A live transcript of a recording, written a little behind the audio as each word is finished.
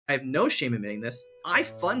I have no shame admitting this. I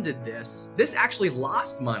funded this. This actually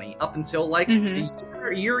lost money up until like a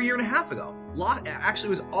year and a half ago. Actually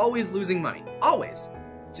was always losing money, always,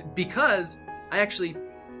 because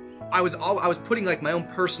I was putting like my own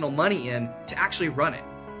personal money in to actually run it,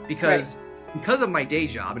 because of my day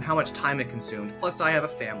job and how much time it consumed. Plus I have a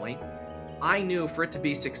family. I knew for it to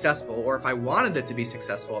be successful, or if I wanted it to be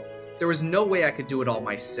successful, there was no way I could do it all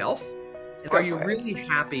myself. And are you really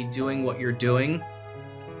happy doing what you're doing?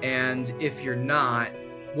 And if you're not,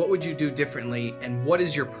 what would you do differently? And what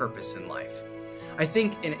is your purpose in life? I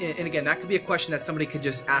think, and again, that could be a question that somebody could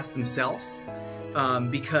just ask themselves,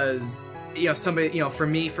 because, somebody, for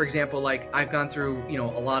me, for example, like I've gone through,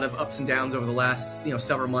 a lot of ups and downs over the last,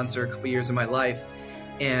 several months or a couple years of my life.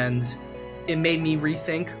 And it made me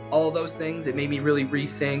rethink all of those things. It made me really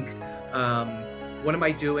rethink, what am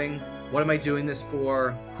I doing? What am I doing this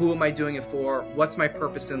for? Who am I doing it for? What's my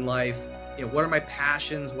purpose in life? What are my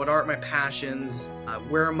passions? What aren't my passions?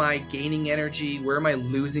 Where am I gaining energy? Where am I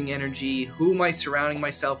losing energy? Who am I surrounding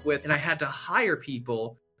myself with? And I had to hire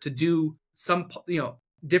people to do some,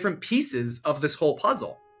 different pieces of this whole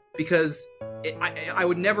puzzle, because I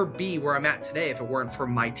would never be where I'm at today if it weren't for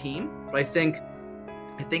my team. But I think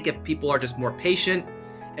if people are just more patient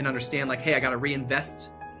and understand, like, hey, I got to reinvest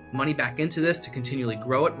money back into this to continually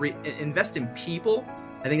grow it, invest in people.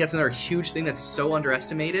 I think that's another huge thing that's so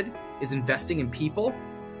underestimated, is investing in people.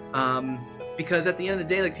 Because at the end of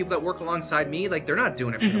the day, like, people that work alongside me, like, they're not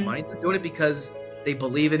doing it for the money. They're doing it because they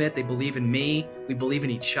believe in it. They believe in me. We believe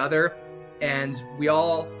in each other. And we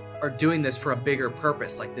all are doing this for a bigger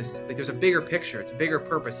purpose. Like this, like, there's a bigger picture. It's a bigger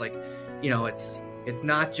purpose. Like, it's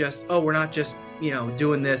not just, oh, we're not just,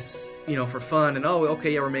 doing this, for fun. And, oh,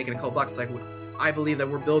 okay, yeah, we're making a couple bucks. Like, I believe that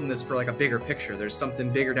we're building this for like a bigger picture. There's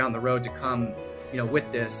something bigger down the road to come,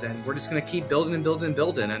 with this, and we're just going to keep building and building and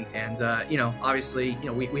building. And obviously,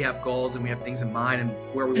 we have goals and we have things in mind and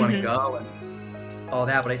where we want to go and all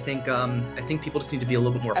that. But I think people just need to be a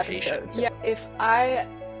little bit more patient. Yeah. If I,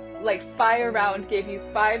 like, 5 round gave you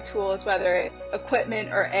 5 tools, whether it's equipment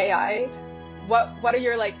or AI, what are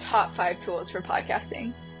your like top 5 tools for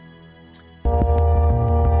podcasting?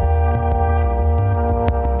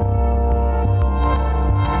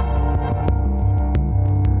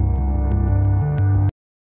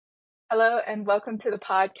 Hello and welcome to the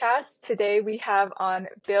podcast. Today we have on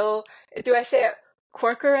Bill, do I say it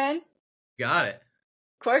Corcoran? Got it.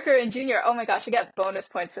 Corcoran Jr. Oh my gosh, I get bonus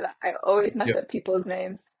points for that. I always mess up people's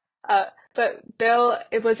names. But Bill,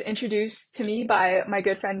 it was introduced to me by my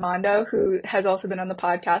good friend Mondo, who has also been on the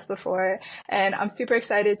podcast before. And I'm super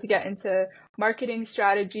excited to get into marketing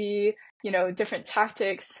strategy, different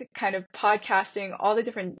tactics, kind of podcasting, all the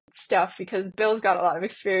different stuff, because Bill's got a lot of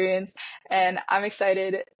experience. And I'm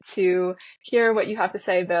excited to hear what you have to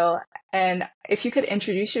say, Bill. And if you could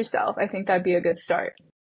introduce yourself, I think that'd be a good start.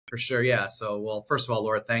 For sure. Yeah. So, well, first of all,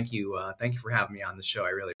 Laura, thank you. Thank you for having me on the show. I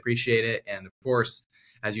really appreciate it. And of course,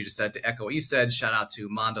 as you just said, to echo what you said, shout out to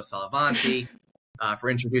Mondo Salavanti for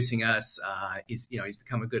introducing us. He's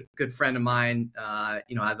become a good friend of mine,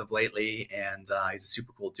 as of lately, and he's a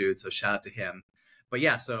super cool dude. So shout out to him. But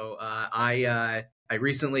yeah, so I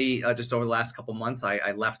recently, just over the last couple months,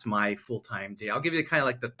 I left my full-time day. I'll give you kind of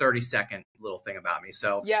like the 30-second little thing about me.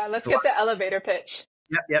 So yeah, let's get the elevator pitch.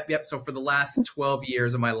 Yep. So for the last 12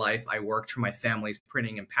 years of my life, I worked for my family's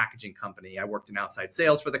printing and packaging company. I worked in outside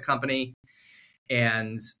sales for the company.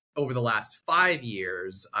 And over the last 5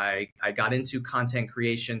 years, I got into content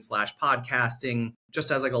creation / podcasting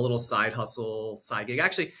just as like a little side hustle, side gig.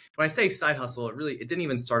 Actually, when I say side hustle, it didn't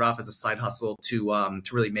even start off as a side hustle to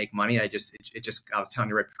really make money. I was telling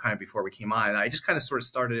you right kind of before we came on, I just kind of sort of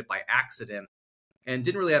started it by accident and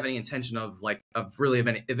didn't really have any intention of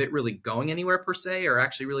it really going anywhere per se, or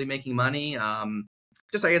actually really making money.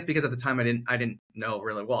 Just, I guess, because at the time I didn't know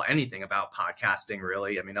really well anything about podcasting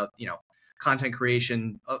really. I mean, content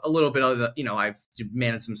creation, a little bit of the, I've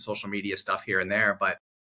managed some social media stuff here and there, but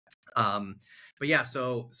yeah,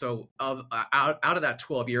 so out of that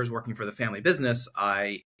 12 years working for the family business,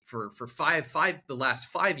 for the last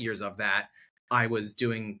 5 years of that, I was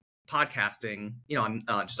doing podcasting,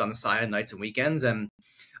 just on the side, nights and weekends. And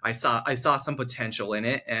I saw some potential in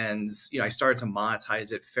it, and, I started to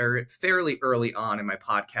monetize it fairly early on in my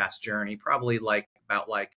podcast journey, probably about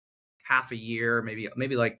half a year,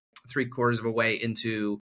 maybe like 3/4 of a way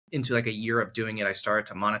into like a year of doing it. I started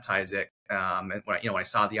to monetize it. And when I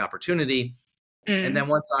saw the opportunity, and then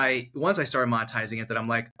once I started monetizing it, that I'm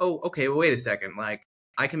like, oh, okay, well, wait a second, like,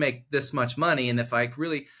 I can make this much money. And if I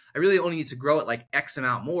really only need to grow it like X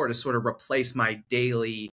amount more to sort of replace my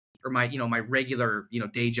daily or my regular,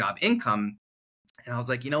 day job income. And I was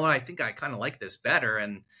like, you know what? I think I kind of like this better.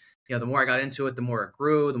 And, the more I got into it, the more it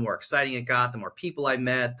grew, the more exciting it got, the more people I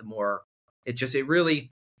met, the more it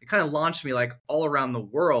kind of launched me like all around the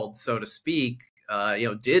world, so to speak,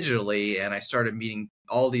 digitally. And I started meeting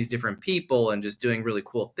all these different people and just doing really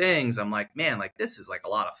cool things. I'm like, man, like this is like a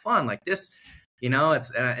lot of fun. Like this,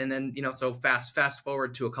 and then, so fast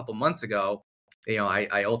forward to a couple months ago,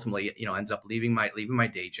 I ultimately, ended up leaving my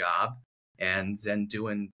day job and then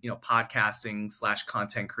doing, podcasting /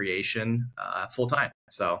 content creation full time.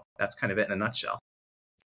 So that's kind of it in a nutshell.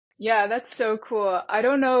 Yeah, that's so cool. I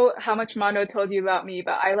don't know how much Mondo told you about me,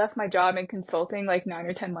 but I left my job in consulting like 9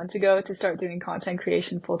 or 10 months ago to start doing content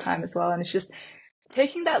creation full time as well. And it's just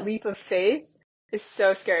taking that leap of faith is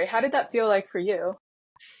so scary. How did that feel like for you?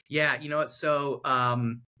 Yeah, so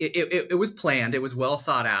it was planned. It was well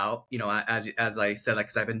thought out. As I said, like,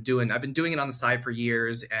 because I've been doing it on the side for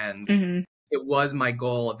years, and Hmm. it was my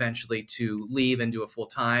goal eventually to leave and do it full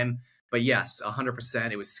time. But yes,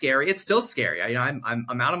 100%. It was scary. It's still scary. I'm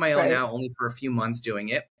out on my own Right. now, only for a few months doing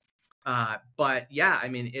it. But yeah, I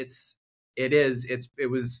mean, it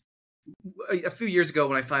was a few years ago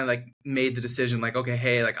when I finally like made the decision, like, okay,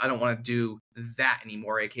 hey, like I don't want to do that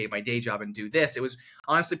anymore, aka my day job, and do this. It was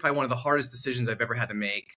honestly probably one of the hardest decisions I've ever had to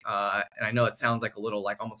make. And I know it sounds like a little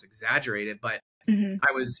like almost exaggerated, but Hmm.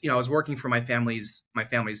 I was working for my family's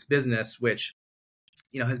business, which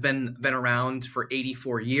has been around for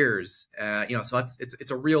 84 years. So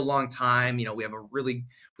it's a real long time. We had a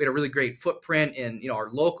really great footprint in our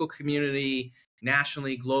local community,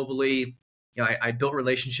 nationally, globally. I built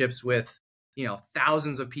relationships with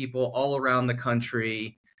thousands of people all around the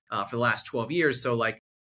country for the last 12 years. So like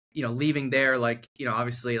leaving there, like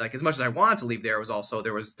obviously, like as much as I wanted to leave there, was also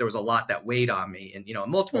there was a lot that weighed on me, and in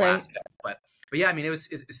multiple Right. aspects. But yeah, I mean, it's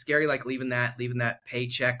scary, like leaving that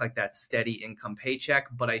paycheck, like that steady income paycheck.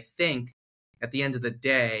 But I think at the end of the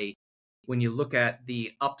day, when you look at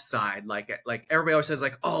the upside, like everybody always says,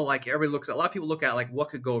 like, oh, like a lot of people look at like what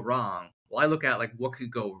could go wrong. Well, I look at like what could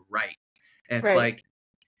go right, and it's Right. like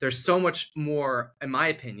there's so much more, in my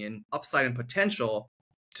opinion, upside and potential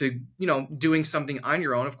to doing something on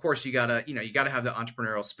your own. Of course, you gotta have the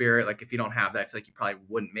entrepreneurial spirit. Like if you don't have that, I feel like you probably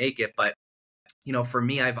wouldn't make it. But for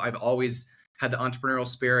me, I've always had the entrepreneurial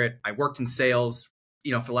spirit. I worked in sales,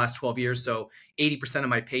 for the last 12 years. So 80% of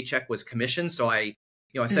my paycheck was commission. So Hmm.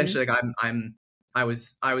 essentially, like I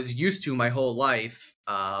was used to my whole life,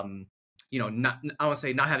 not, I want to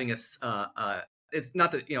say not having it's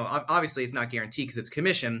not that, obviously it's not guaranteed because it's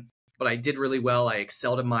commission, but I did really well. I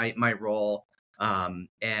excelled in my role.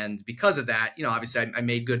 And because of that, obviously I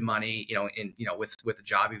made good money, with the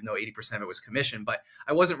job, even though 80% of it was commission, but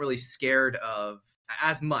I wasn't really scared of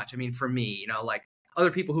as much. I mean, for me, like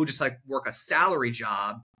other people who just like work a salary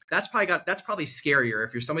job, that's probably scarier.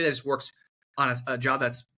 If you're somebody that just works on a job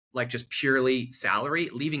that's like just purely salary,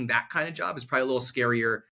 leaving that kind of job is probably a little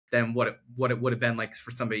scarier than what it would have been like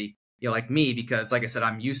for somebody, like me, because like I said,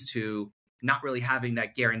 I'm used to not really having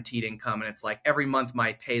that guaranteed income. And it's like every month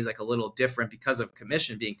my pay is like a little different because of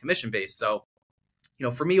commission being commission based. So,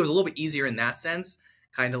 for me, it was a little bit easier in that sense.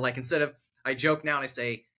 Kind of like I joke now and I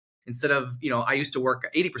say, instead of, I used to work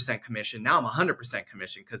 80% commission. Now I'm 100%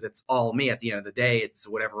 commission because it's all me at the end of the day. It's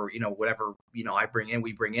whatever, I bring in,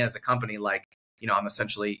 we bring in as a company. Like, I'm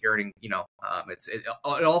essentially earning, it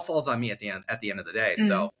all falls on me at the end of the day. Hmm.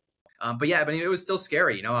 So, but yeah, but it was still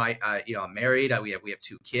scary. I'm married. We have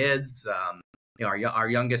two kids. Our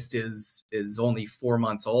youngest is only 4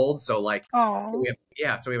 months old. So like Oh.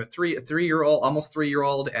 so we have a 3 year old, almost 3 year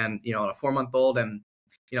old, and a 4 month old, and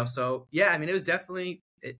so yeah, I mean, it was definitely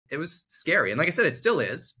it was scary, and like I said, it still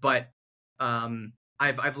is, but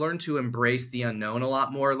I've learned to embrace the unknown a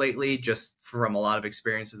lot more lately, just from a lot of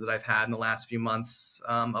experiences that I've had in the last few months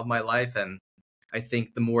of my life. And I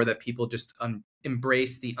think the more that people just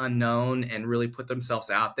embrace the unknown and really put themselves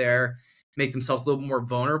out there, make themselves a little more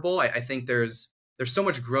vulnerable, I think there's so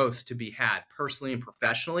much growth to be had personally and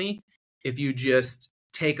professionally if you just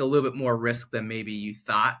take a little bit more risk than maybe you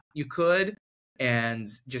thought you could, and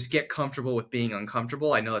just get comfortable with being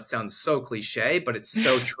uncomfortable. I know it sounds so cliche, but it's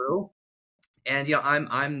so true. And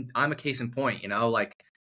I'm a case in point. Like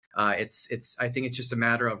it's I think it's just a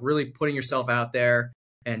matter of really putting yourself out there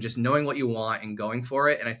and just knowing what you want and going for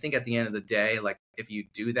it. And I think at the end of the day, like if you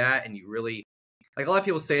do that and you really, like, a lot of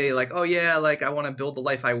people say like, oh yeah, like I want to build the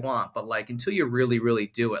life I want, but like until you really really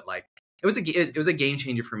do it, like it was a game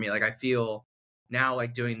changer for me. Like I feel now,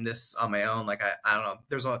 like doing this on my own, like I don't know,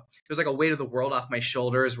 there's like a weight of the world off my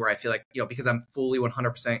shoulders where I feel like, because I'm fully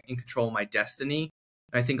 100% in control of my destiny.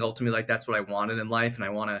 And I think ultimately, like, that's what I wanted in life. And I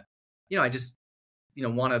want to, I just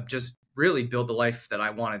want to just really build the life that I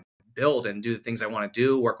want to build and do the things I want to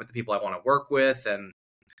do, work with the people I want to work with. And,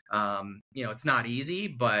 it's not easy,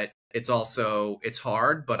 but it's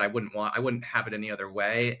hard, but I wouldn't have it any other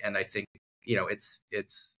way. And I think,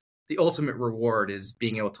 it's the ultimate reward is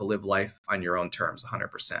being able to live life on your own terms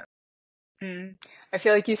 100%. I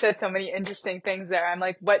feel like you said so many interesting things there. I'm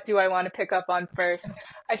like, what do I want to pick up on first?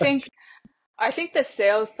 I think the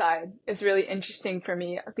sales side is really interesting for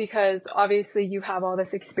me because obviously you have all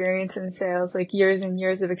this experience in sales, like years and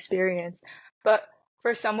years of experience. But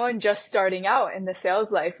for someone just starting out in the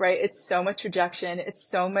sales life, right, it's so much rejection. It's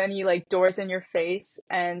so many like doors in your face.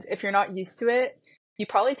 And if you're not used to it, you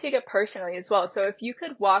probably take it personally as well. So if you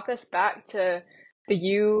could walk us back to the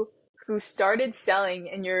you who started selling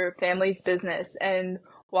in your family's business and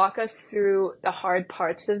walk us through the hard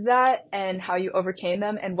parts of that and how you overcame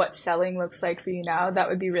them and what selling looks like for you now, that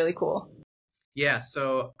would be really cool. Yeah.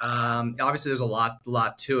 So, obviously there's a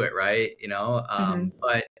lot to it, right?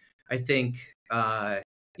 But I think,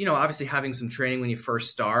 obviously having some training when you first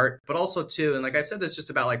start, but also too, and like I've said this just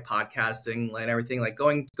about like podcasting and everything, like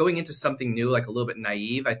going into something new, like a little bit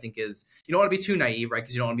naive, I think you don't want to be too naive, right?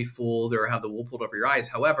 Because you don't want to be fooled or have the wool pulled over your eyes.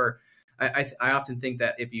 However, I often think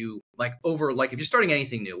that if you if you're starting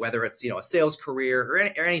anything new, whether it's, a sales career or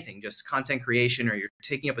anything, just content creation, or you're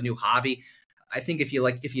taking up a new hobby, I think if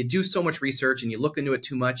you do so much research and you look into it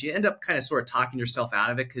too much, you end up kind of sort of talking yourself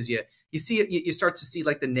out of it because you see it, you start to see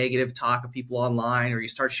like the negative talk of people online, or you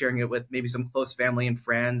start sharing it with maybe some close family and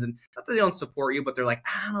friends, and not that they don't support you, but they're like,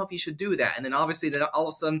 I don't know if you should do that. And then obviously then all of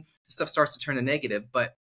a sudden stuff starts to turn to negative.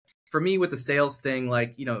 But for me with the sales thing,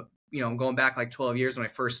 like, going back like 12 years when I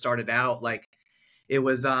first started out, like it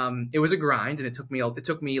was a grind, and it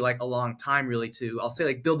took me like a long time really to, I'll say,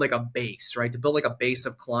 like build like a base, right? To build like a base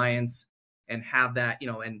of clients and have that,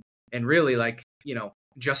 and really like,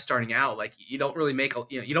 just starting out, like you don't really make,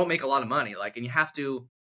 you don't make a lot of money, like, and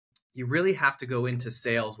you really have to go into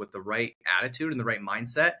sales with the right attitude and the right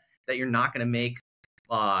mindset that you're not going to make,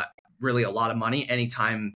 really a lot of money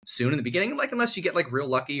anytime soon in the beginning, like unless you get like real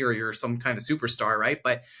lucky or you're some kind of superstar, right?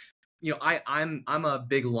 But I'm a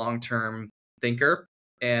big long-term thinker,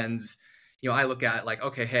 and I look at it like,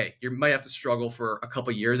 okay, hey, you might have to struggle for a couple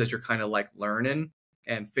of years as you're kind of like learning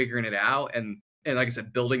and figuring it out, and like I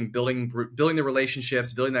said, building the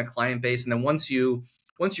relationships, building that client base, and then once you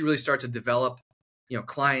really start to develop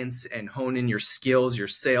clients and hone in your skills, your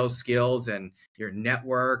sales skills and your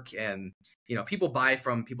network, and people buy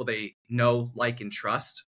from people they know, like, and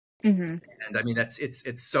trust. And I mean, it's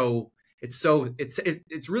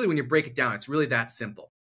really, when you break it down, it's really that simple.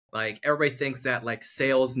 Like everybody thinks that like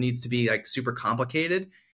sales needs to be like super complicated,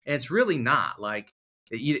 and it's really not. Like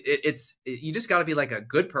you just got to be like a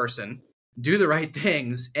good person, do the right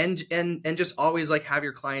things, and just always like have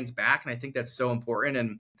your clients back. And I think that's so important.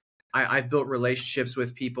 And I've built relationships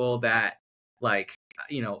with people that, like,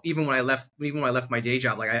 even when I left my day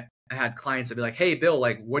job, like I had clients that be like, hey Bill,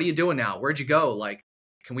 like, what are you doing now? Where'd you go? Like,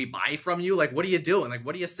 can we buy from you? Like, what are you doing? Like,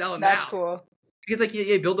 what are you selling now? That's cool. Because like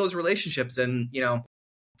you build those relationships, and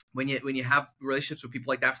when you have relationships with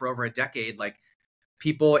people like that for over a decade, like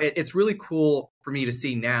people, it's really cool for me to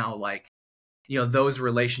see now, like, those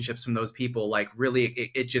relationships from those people, like really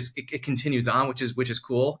it continues on, which is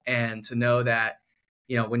cool. And to know that,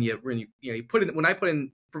 when you put in, when I put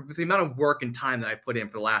in, for the amount of work and time that I put in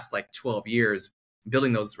for the last like 12 years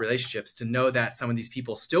building those relationships, to know that some of these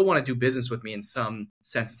people still want to do business with me in some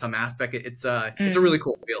sense, in some aspect, it's a really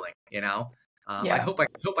cool feeling, Yeah. I hope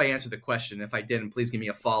I answered the question. If I didn't, please give me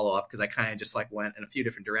a follow-up, because I kind of just like went in a few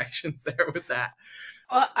different directions there with that.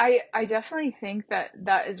 Well, I definitely think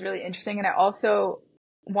that is really interesting. And I also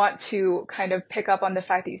want to kind of pick up on the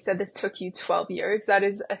fact that you said this took you 12 years. That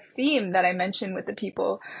is a theme that I mention with the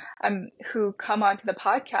people who come onto the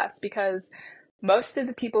podcast, because most of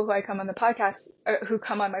the people who come on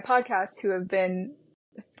my podcast, who have been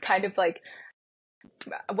kind of like,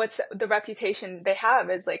 what's the reputation they have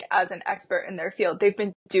is like as an expert in their field. They've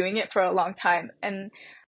been doing it for a long time. And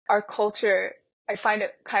our culture, I find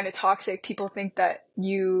it kind of toxic. People think that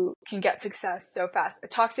you can get success so fast.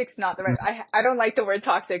 Toxic's not the right, I don't like the word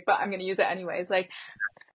toxic, but I'm going to use it anyways. Like,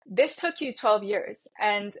 this took you 12 years.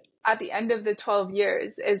 And at the end of the 12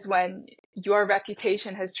 years is when your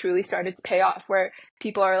reputation has truly started to pay off, where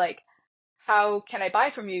people are like, how can I buy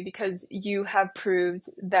from you? Because you have proved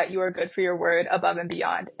that you are good for your word above and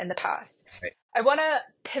beyond in the past. Right. I want to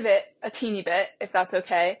pivot a teeny bit, if that's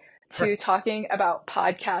okay, to talking about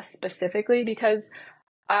podcasts specifically, because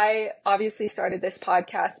I obviously started this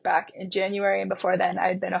podcast back in January. And before then,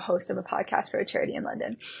 I'd been a host of a podcast for a charity in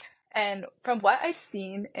London. And from what I've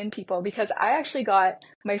seen in people, because I actually got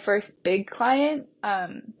my first big client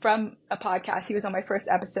from a podcast. He was on my first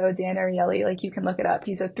episode, Dan Ariely. Like, you can look it up.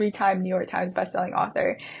 He's a 3-time New York Times bestselling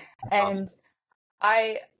author. And Awesome.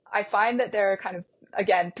 I find that there are kind of,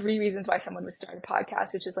 again, 3 reasons why someone would start a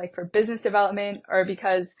podcast, which is like for business development, or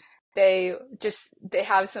because they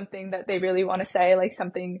have something that they really want to say, like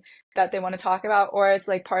something that they want to talk about, or it's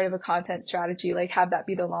like part of a content strategy, like have that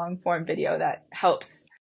be the long form video that helps,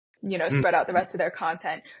 spread out the rest of their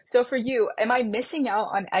content. So for you, am I missing out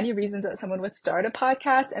on any reasons that someone would start a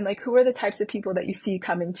podcast? And like, who are the types of people that you see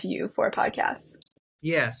coming to you for podcasts?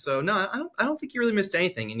 Yeah, so no, I don't think you really missed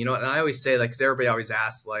anything. And you know what? And I always say, like, because everybody always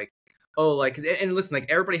asks, like, oh, like, and listen, like,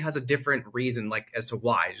 everybody has a different reason, like, as to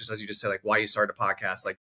why, just as you just said, like, why you started a podcast.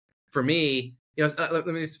 Like, for me, let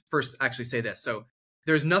me just first actually say this. So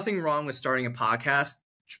there's nothing wrong with starting a podcast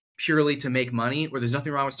purely to make money, or there's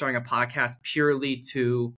nothing wrong with starting a podcast purely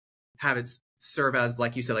to have it serve as,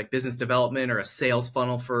 like you said, like business development or a sales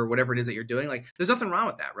funnel for whatever it is that you're doing. Like, there's nothing wrong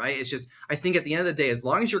with that, right? It's just, I think at the end of the day, as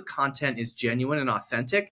long as your content is genuine and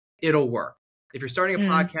authentic, it'll work. If you're starting a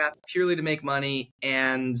podcast purely to make money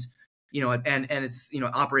and, and it's,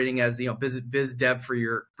 operating as, biz dev for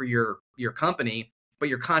your company, but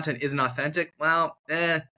your content isn't authentic, well,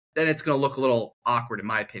 then it's going to look a little awkward, in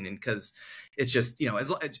my opinion, because it's just,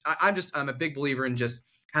 I'm a big believer in just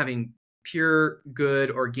having pure,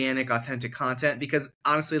 good, organic, authentic content, because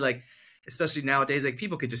honestly, like, especially nowadays, like,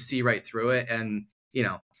 people could just see right through it. And,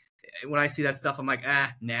 when I see that stuff, I'm like,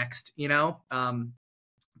 next,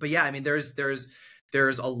 but yeah, I mean, there's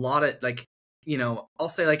a lot of, like, I'll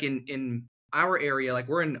say, like, in our area, like,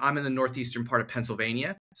 I'm in the northeastern part of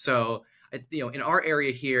Pennsylvania. So, in our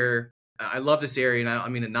area here, I love this area, and I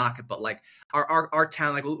don't mean to knock it, but like our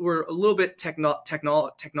town, like, we're a little bit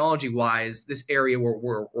technology wise, this area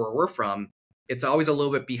where we're from, it's always a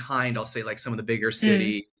little bit behind, I'll say, like, some of the bigger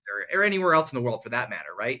cities or anywhere else in the world for that matter,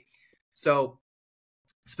 right? So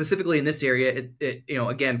specifically in this area,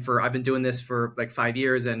 again, I've been doing this for like 5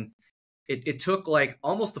 years, and it took like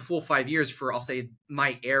almost the full 5 years for, I'll say,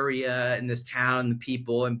 my area and this town, the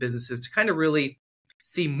people and businesses to kind of really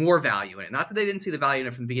see more value in it. Not that they didn't see the value in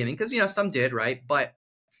it from the beginning, because, some did, right? But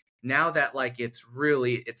now that, like, it's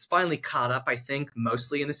finally caught up, I think,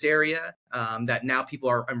 mostly in this area, that now people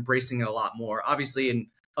are embracing it a lot more. Obviously, in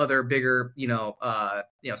other bigger,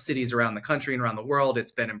 cities around the country and around the world,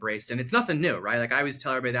 it's been embraced, and it's nothing new, right? Like, I always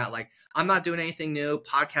tell everybody that, like, I'm not doing anything new.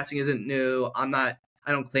 Podcasting isn't new. I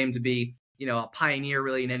don't claim to be, a pioneer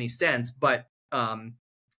really in any sense, but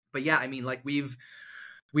yeah, I mean, like, we've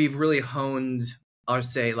really honed, I'll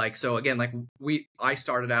say, like, so again, like, I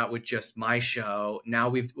started out with just my show. Now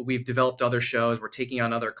we've developed other shows. We're taking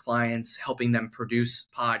on other clients, helping them produce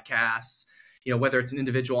podcasts, whether it's an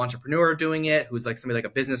individual entrepreneur doing it, who's like somebody like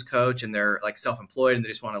a business coach, and they're like self-employed and they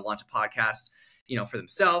just want to launch a podcast, for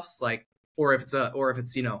themselves, like, or if it's a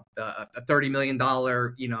 $30 million,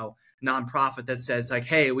 nonprofit that says, like,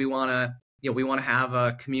 hey, we want to have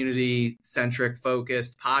a community centric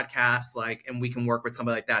focused podcast, like, and we can work with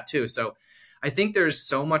somebody like that too. So I think there's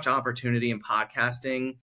so much opportunity in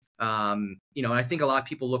podcasting. And I think a lot of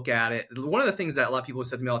people look at it. One of the things that a lot of people have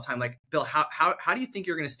said to me all the time, like, Bill, how do you think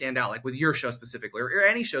you're going to stand out, like, with your show specifically, or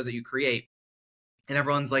any shows that you create? And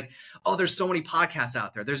everyone's like, oh, there's so many podcasts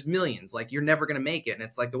out there. There's millions. Like, you're never going to make it. And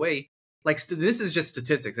it's like, the way, like, this is just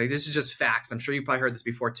statistics. Like, this is just facts. I'm sure you probably heard this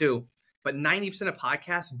before too. But 90% of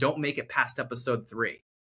podcasts don't make it past episode 3.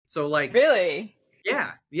 So, like, really?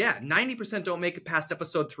 Yeah. 90% don't make it past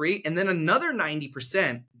episode 3. And then another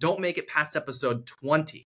 90% don't make it past episode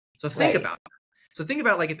 20. So think about it. So think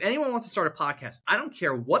about, like, if anyone wants to start a podcast, I don't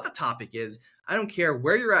care what the topic is. I don't care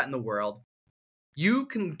where you're at in the world. You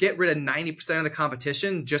can get rid of 90% of the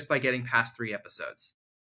competition just by getting past 3 episodes.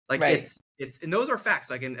 Like, it's, and those are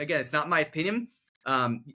facts. Like, and again, it's not my opinion.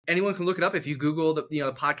 Anyone can look it up. If you Google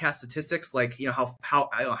the podcast statistics, like,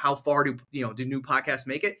 how far do new podcasts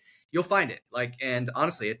make it, you'll find it. Like, and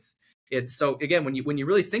honestly, it's so, again, when you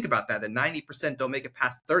really think about that, 90% don't make it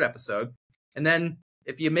past the 3rd episode. And then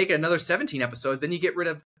if you make it another 17 episodes, then you get rid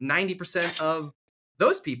of 90% of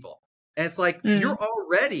those people. And it's like, you're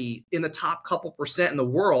already in the top couple percent in the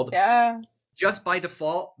world, just by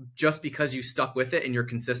default, just because you stuck with it and you're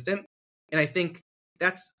consistent. And I think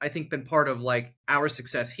that's, been part of, like, our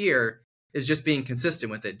success here, is just being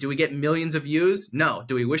consistent with it. Do we get millions of views? No.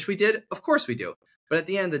 Do we wish we did? Of course we do. But at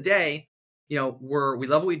the end of the day, we love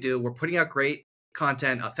what we do. We're putting out great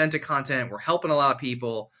content, authentic content. We're helping a lot of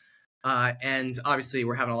people. And obviously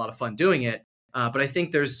we're having a lot of fun doing it. But I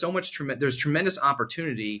think there's there's tremendous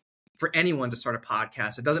opportunity for anyone to start a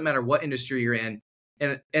podcast. It doesn't matter what industry you're in.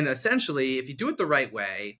 And essentially, if you do it the right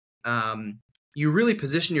way, you really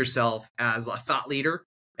position yourself as a thought leader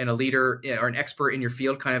and a leader or an expert in your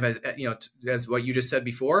field, kind of as, as what you just said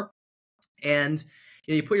before. And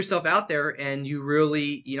you put yourself out there and you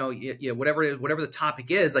really, whatever the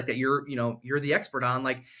topic is, like that you're the expert on,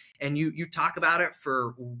 like, and you talk about it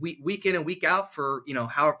for week in and week out for,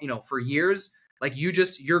 for years. Like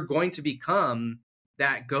you're going to become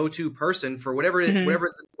that go-to person for whatever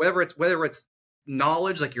it's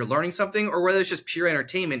knowledge, like you're learning something, or whether it's just pure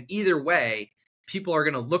entertainment. Either way, people are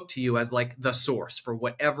going to look to you as like the source for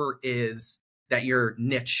whatever is that your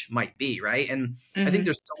niche might be, right? And I think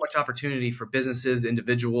there's so much opportunity for businesses,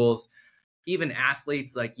 individuals, even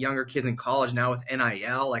athletes, like younger kids in college now with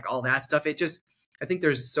NIL, like all that stuff. I think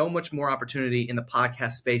there's so much more opportunity in the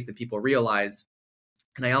podcast space than people realize.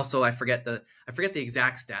 And I forget the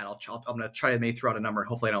exact stat. I'm going to try to maybe throw out a number and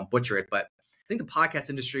hopefully I don't butcher it, but I think the podcast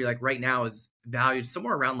industry, like right now, is valued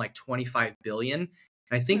somewhere around like 25 billion. And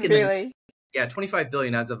I think 25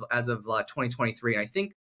 billion as of 2023. And I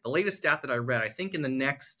think the latest stat that I read, I think in the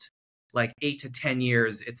next like 8 to 10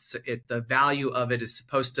 years, the value of it is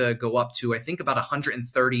supposed to go up to, I think, about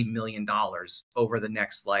 $130 million over the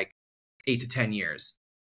next like 8 to 10 years.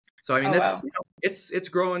 So I mean, it's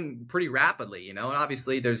growing pretty rapidly, and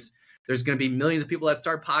obviously there's going to be millions of people that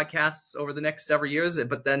start podcasts over the next several years.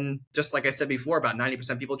 But then, just like I said before, about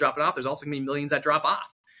 90% people dropping off. There's also going to be millions that drop off.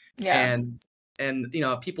 Yeah. And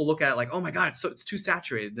people look at it like, oh my God, it's too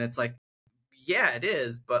saturated. And it's like, yeah, it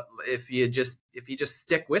is. But if you just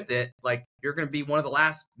stick with it, like you're going to be one of the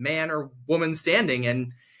last man or woman standing.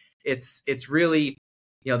 And it's really,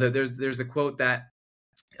 there's the quote that,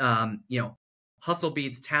 hustle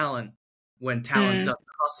beats talent when talent doesn't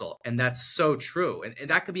hustle. And that's so true. And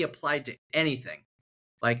that could be applied to anything.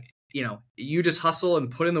 Like, you just hustle and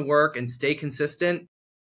put in the work and stay consistent.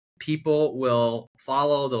 People will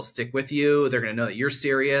follow, they'll stick with you. They're going to know that you're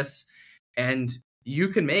serious and you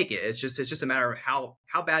can make it. It's just a matter of how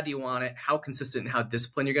bad do you want it, how consistent and how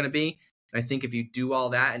disciplined you're going to be. And I think if you do all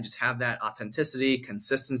that and just have that authenticity,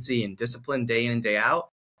 consistency, and discipline day in and day out,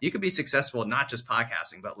 you could be successful, not just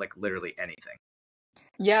podcasting, but like literally anything.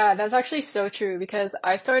 Yeah, that's actually so true because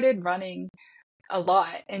I started running a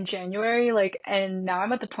lot in January, and now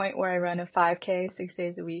I'm at the point where I run a 5K 6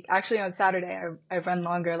 days a week. Actually, on Saturday, I run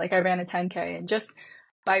longer. Like I ran a 10K, and just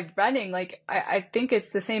by running, I think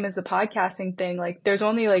it's the same as the podcasting thing. Like there's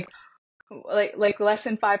only like less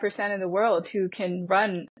than 5% of the world who can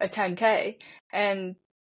run a 10K, and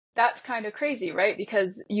that's kind of crazy, right?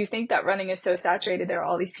 Because you think that running is so saturated, there are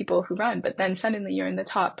all these people who run, but then suddenly you're in the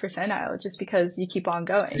top percentile just because you keep on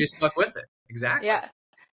going. You just stuck with it. Exactly. Yeah.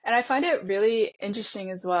 And I find it really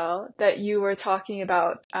interesting as well that you were talking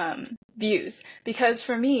about views, because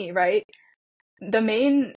for me, right,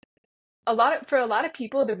 for a lot of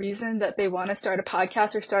people, the reason that they want to start a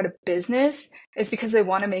podcast or start a business is because they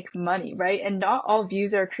want to make money, right? And not all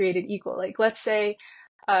views are created equal. Like let's say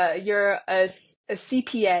you're a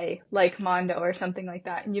CPA like Mondo or something like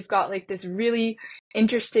that, and you've got like this really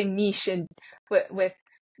interesting niche with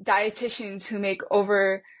dietitians who make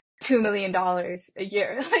over $2 million a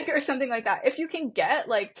year, or something like that. If you can get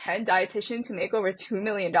like 10 dietitians who make over $2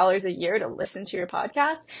 million a year to listen to your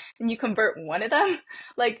podcast and you convert one of them,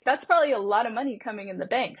 like that's probably a lot of money coming in the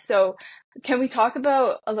bank. So can we talk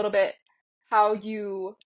about a little bit how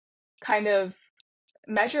you kind of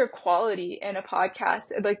measure quality in a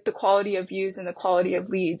podcast, like the quality of views and the quality of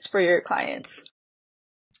leads for your clients?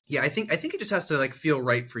 Yeah, I think it just has to like feel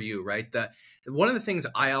right for you, right? One of the things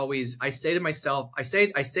I say to myself, I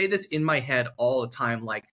say this in my head all the time,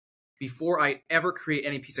 like before I ever create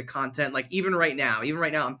any piece of content, like even right now,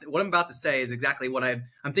 what I'm about to say is exactly what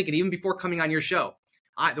I'm thinking, even before coming on your show.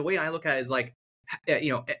 The way I look at it is like,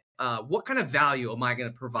 what kind of value am I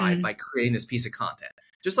going to provide by creating this piece of content?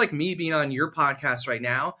 Just like me being on your podcast right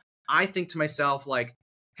now, I think to myself like,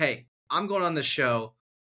 hey, I'm going on this show.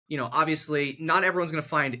 Obviously not everyone's going to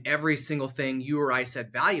find every single thing you or I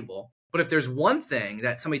said valuable, but if there's one thing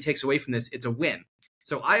that somebody takes away from this, it's a win.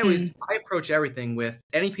 So I approach everything with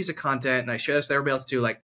any piece of content, and I share this with everybody else too.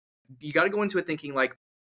 Like you got to go into it thinking like,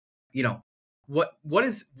 what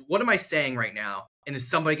am I saying right now? And is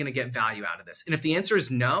somebody going to get value out of this? And if the answer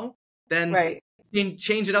is no, then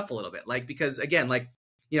change it up a little bit. Like, because again, like,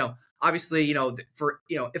 obviously,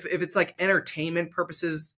 if it's like entertainment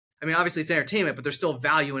purposes, I mean, obviously it's entertainment, but there's still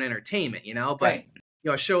value in entertainment, but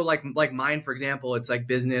a show like mine, for example, it's like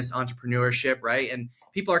business, entrepreneurship, right? And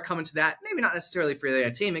people are coming to that, maybe not necessarily for the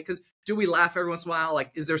entertainment, because do we laugh every once in a while?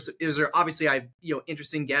 Like, is there obviously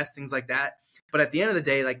interesting guests, things like that. But at the end of the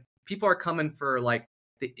day, like people are coming for like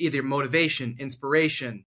either motivation,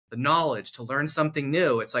 inspiration, the knowledge to learn something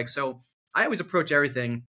new. It's like, so I always approach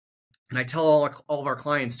everything and I tell all of our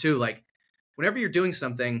clients too, like whenever you're doing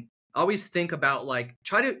something, always think about like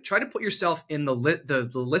try to put yourself in the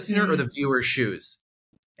listener or the viewer's shoes.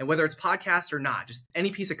 And whether it's podcast or not, just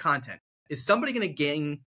any piece of content, is somebody going to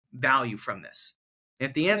gain value from this? And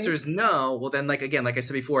if the answer is no, well then, like again, like I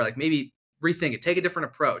said before, like maybe rethink it, take a different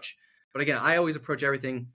approach. But again, I always approach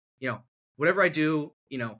everything, whatever I do,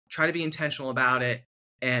 try to be intentional about it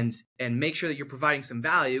and make sure that you're providing some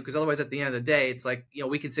value, because otherwise at the end of the day, it's like,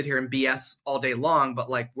 we can sit here and BS all day long, but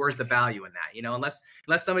like, where's the value in that? Unless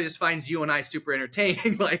somebody just finds you and I super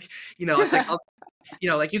entertaining, like, it's like,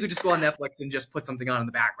 like you could just go on Netflix and just put something on in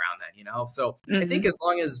the background then, So I think as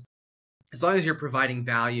long as you're providing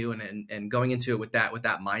value and going into it with that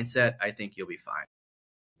mindset, I think you'll be fine.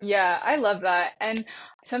 Yeah, I love that. And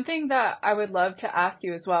something that I would love to ask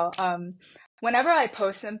you as well, whenever I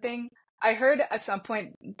post something, I heard at some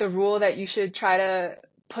point the rule that you should try to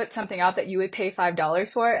put something out that you would pay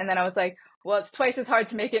 $5 for. And then I was like, well, it's twice as hard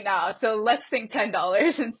to make it now. So let's think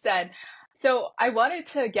 $10 instead. So I wanted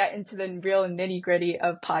to get into the real nitty gritty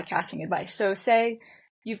of podcasting advice. So say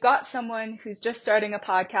you've got someone who's just starting a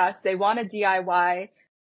podcast, they want to DIY.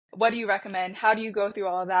 What do you recommend? How do you go through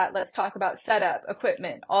all of that? Let's talk about setup,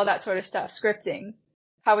 equipment, all that sort of stuff, scripting.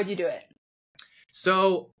 How would you do it?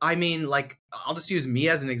 So, I mean, like, I'll just use me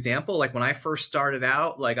as an example. Like when I first started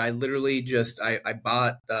out, like I literally I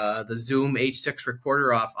bought the Zoom H6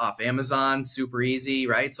 recorder off Amazon, super easy,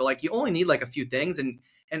 right? So like you only need like a few things. And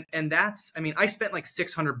that's, I mean, I spent like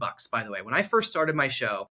 $600, by the way. When I first started my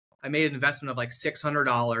show, I made an investment of like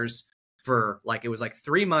 $600 for like, it was like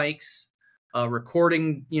 3 mics, a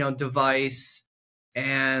recording, device,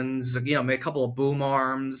 and, a couple of boom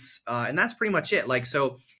arms. And that's pretty much it. Like,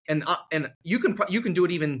 so, and you can do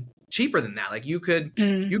it even cheaper than that. Like you could,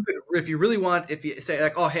 if you really want, if you say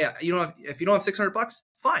like, oh, hey, if you don't have $600,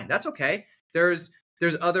 fine. That's okay. There's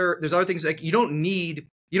other things, like you don't need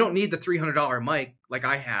the $300 mic like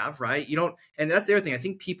I have, right? And that's the other thing. I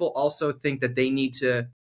think people also think that they need to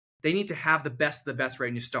have the best right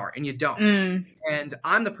when you start, and you don't. And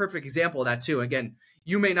I'm the perfect example of that too. Again,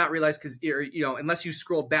 you may not realize because unless you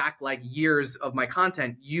scroll back like years of my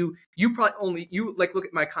content, you probably like look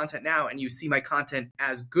at my content now and you see my content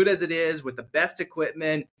as good as it is with the best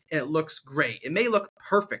equipment, and it looks great. It may look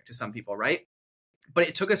perfect to some people, right? But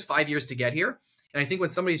it took us 5 years to get here. And I think when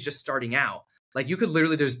somebody's just starting out, like you could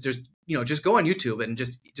literally just go on YouTube and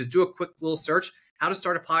just do a quick little search, how to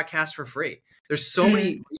start a podcast for free. There's so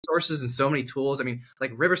many resources and so many tools. I mean,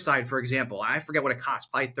 like Riverside, for example, I forget what it costs,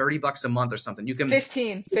 probably $30 a month or something. You can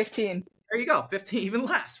 15. There you go. 15, even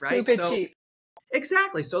less, right? Stupid cheap.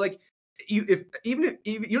 Exactly. So like if you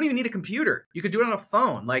don't even need a computer, you could do it on a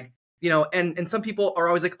phone. Like, and some people are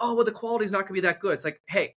always like, oh, well, the quality's not gonna be that good. It's like,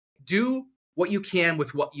 hey, do what you can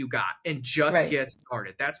with what you got and just get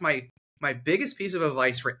started. That's my biggest piece of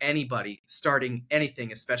advice for anybody starting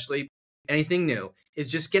anything, especially anything new, is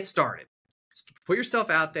just get started. Put yourself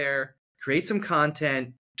out there, create some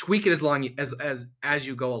content, tweak it as long as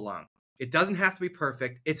you go along. It doesn't have to be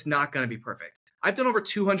perfect. It's not going to be perfect. I've done over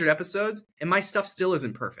 200 episodes and my stuff still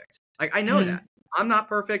isn't perfect. Like I know that. I'm not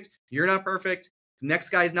perfect. You're not perfect. The next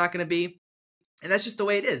guy's not going to be. And that's just the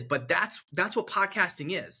way it is. But that's what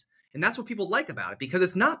podcasting is. And that's what people like about it, because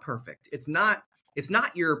it's not perfect. It's not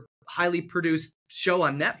your highly produced show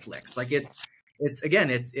on Netflix. Like it's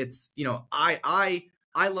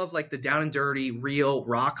I love like the down and dirty, real,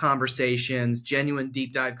 raw conversations, genuine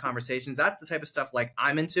deep dive conversations. That's the type of stuff like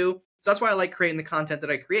I'm into. So that's why I like creating the content that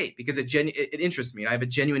I create, because it interests me. And I have a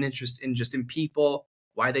genuine interest in people,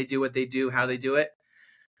 why they do what they do, how they do it.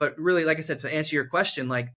 But really, like I said, to answer your question,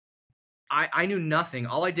 like I knew nothing.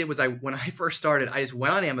 All I did was when I first started, I just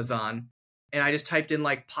went on Amazon and I just typed in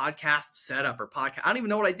like podcast setup or podcast. I don't even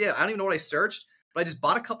know what I did. I don't even know what I searched, but I just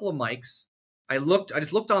bought a couple of mics. I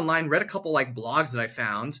just looked online, read a couple like blogs that I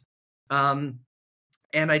found.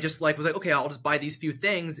 And I just like was like, okay, I'll just buy these few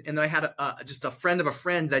things. And then I had just a friend of a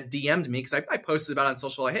friend that DM'd me, because I posted about it on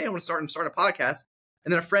social, like, hey, I want to start a podcast.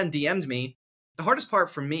 And then a friend DM'd me. The hardest part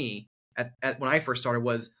for me at when I first started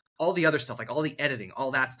was all the other stuff, like all the editing,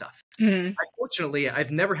 all that stuff. Fortunately,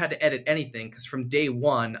 I've never had to edit anything, because from day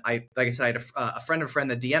one, I had a friend of a friend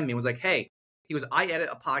that DM'd me and was like, hey, I edit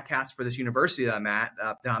a podcast for this university that I'm at,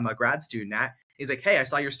 that I'm a grad student at. He's like, hey, I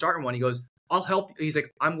saw you're starting one. He goes, I'll help. He's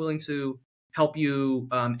like, I'm willing to help you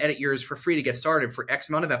edit yours for free to get started for X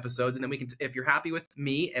amount of episodes. And then we can, if you're happy with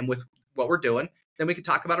me and with what we're doing, then we can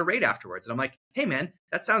talk about a rate afterwards. And I'm like, hey man,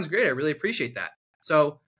 that sounds great. I really appreciate that.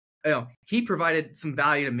 So, he provided some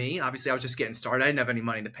value to me. Obviously I was just getting started. I didn't have any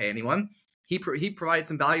money to pay anyone. He provided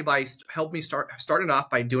some value by helping me starting off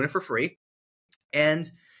by doing it for free. And,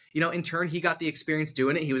 in turn, he got the experience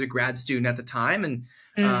doing it. He was a grad student at the time. And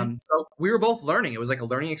Mm. so we were both learning. It was like a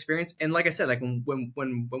learning experience. And like I said, like when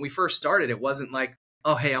we first started, it wasn't like,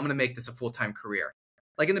 oh, hey, I'm going to make this a full-time career.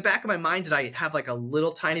 Like in the back of my mind, did I have like a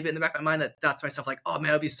little tiny bit in the back of my mind that thought to myself like, oh man,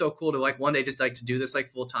 it'd be so cool to like one day just like to do this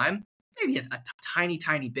like full time? Maybe a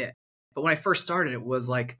tiny bit. But when I first started, it was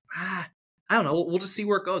like, I don't know. We'll just see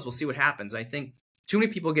where it goes. We'll see what happens. I think too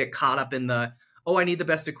many people get caught up in the, oh, I need the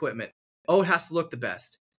best equipment. Oh, it has to look the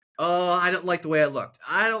best. Oh, I don't like the way I looked.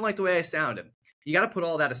 I don't like the way I sounded. You got to put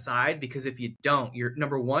all that aside, because if you don't, you're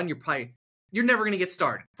number one, you're never going to get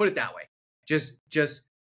started. Put it that way. Just,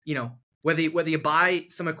 whether you buy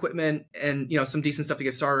some equipment and, some decent stuff to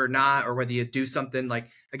get started or not, or whether you do something like,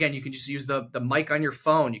 again, you can just use the mic on your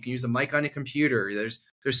phone. You can use the mic on your computer. There's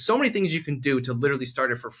so many things you can do to literally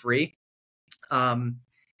start it for free. Or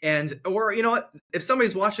you know what, if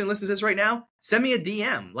somebody's watching and listening to this right now, send me a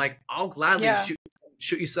DM. Like I'll gladly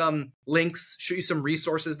shoot you some links, shoot you some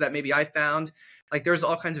resources that maybe I found. Like there's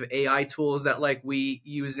all kinds of AI tools that like we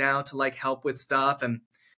use now to like help with stuff. And,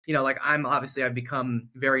 like I've become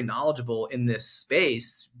very knowledgeable in this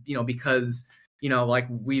space, because, like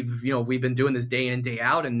we've been doing this day in and day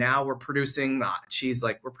out, and now we're producing,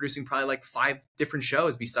 we're producing probably like 5 different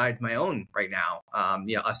shows besides my own right now.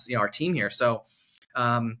 Our team here. So,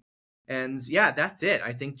 and yeah, that's it.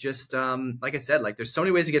 I think just, like I said, like there's so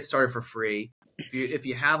many ways to get started for free. If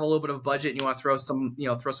you have a little bit of budget and you want to throw some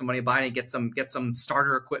money behind it and get some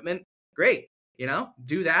starter equipment, great.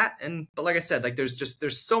 Do that. But like I said, like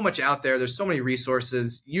there's so much out there. There's so many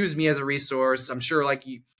resources. Use me as a resource. I'm sure like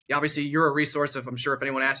obviously you're a resource. I'm sure if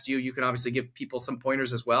anyone asked you, you can obviously give people some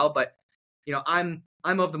pointers as well. But, I'm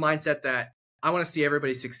of the mindset that I want to see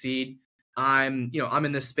everybody succeed. I'm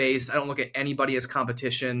in this space. I don't look at anybody as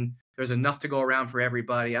competition. There's enough to go around for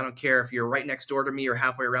everybody. I don't care if you're right next door to me or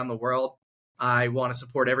halfway around the world. I want to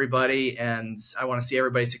support everybody, and I want to see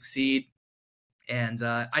everybody succeed. And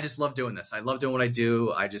I just love doing this. I love doing what I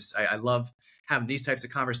do. I love having these types of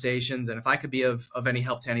conversations. And if I could be of any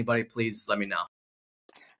help to anybody, please let me know.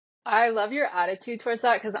 I love your attitude towards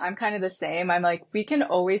that, because I'm kind of the same. I'm like, we can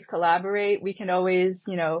always collaborate. We can always,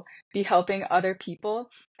 be helping other people.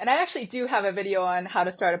 And I actually do have a video on how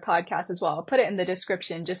to start a podcast as well. I'll put it in the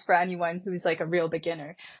description just for anyone who's like a real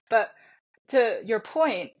beginner. But to your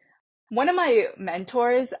point, one of my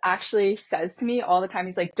mentors actually says to me all the time,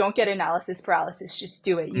 he's like, don't get analysis paralysis, just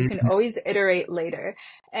do it. You can always iterate later.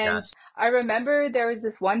 And yes. I remember there was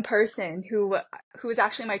this one person who was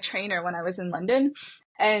actually my trainer when I was in London.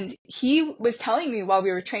 And he was telling me while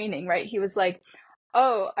we were training, right? He was like,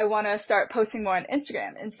 oh, I want to start posting more on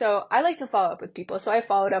Instagram. And so I like to follow up with people. So I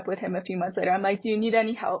followed up with him a few months later. I'm like, do you need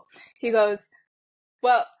any help? He goes,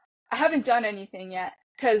 well, I haven't done anything yet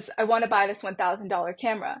because I want to buy this $1,000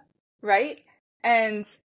 camera. Right? And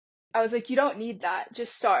I was like, you don't need that.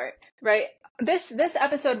 Just start, right? This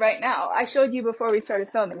episode right now, I showed you before we started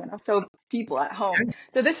filming, and I'll show people at home.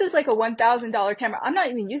 So this is like a $1,000 camera. I'm not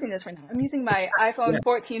even using this right now. I'm using my iPhone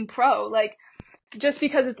 14 Pro, like just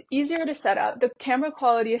because it's easier to set up. The camera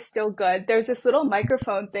quality is still good. There's this little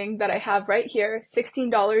microphone thing that I have right here,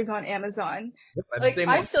 $16 on Amazon.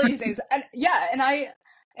 I'm still using this. And yeah,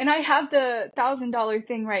 and I have the $1,000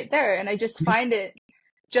 thing right there, and I just find it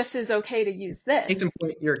just as okay to use this.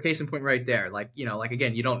 You're a case in point right there. Like,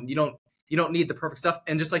 again, you don't need the perfect stuff.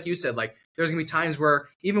 And just like you said, like there's gonna be times where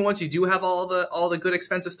even once you do have all the good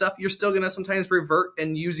expensive stuff, you're still gonna sometimes revert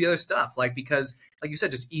and use the other stuff. Like, because like you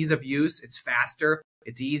said, just ease of use, it's faster,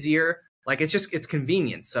 it's easier. Like it's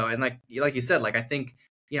convenience. So, and like you said, like I think,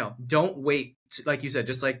 don't wait like you said,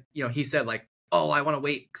 just like, he said like, oh, I want to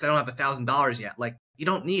wait because I don't have $1,000 yet. Like you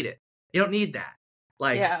don't need it. You don't need that.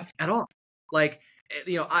 Like at all. Like,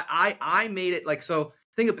 I made it like, so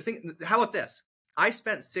think, how about this? I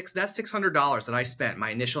spent that's $600 that I spent,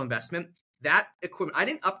 my initial investment, that equipment. I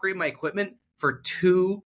didn't upgrade my equipment for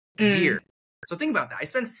 2 years. So think about that. I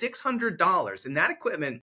spent $600 in that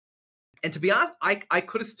equipment. And to be honest, I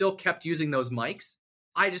could have still kept using those mics.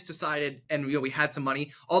 I just decided, and we had some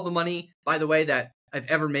money, all the money, by the way, that I've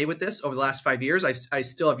ever made with this over the last 5 years. I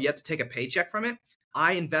still have yet to take a paycheck from it.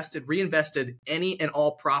 I reinvested any and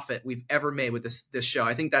all profit we've ever made with this show.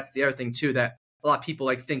 I think that's the other thing too, that a lot of people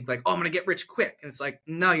think like, oh, I'm going to get rich quick. And it's like,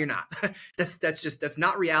 no, you're not. that's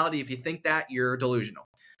not reality. If you think that, you're delusional.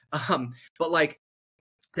 But like,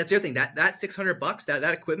 that's the other thing, that $600,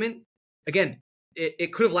 that equipment, again,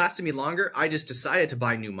 it could have lasted me longer. I just decided to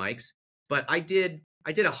buy new mics, but I did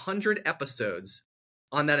 100 episodes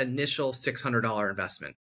on that initial $600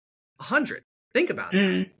 investment. 100. Think about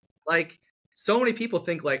it. Like, so many people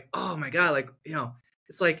think like, oh my God, like,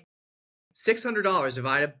 it's like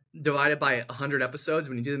 $600 divided by 100 episodes.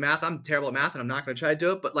 When you do the math, I'm terrible at math and I'm not going to try to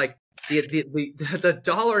do it, but like the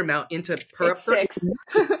dollar amount into per It's episode,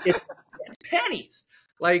 six. it's pennies.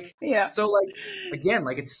 Like, Yeah. so like, again,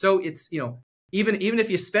 like it's, even if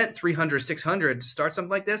you spent 300, 600 to start something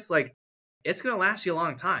like this, like it's going to last you a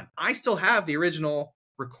long time. I still have the original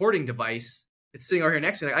recording device. It's sitting over here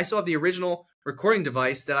next to me. Like, I still have the original recording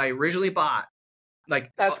device that I originally bought.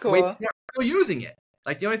 Like, That's cool. I'm still using it.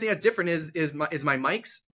 Like, the only thing that's different is my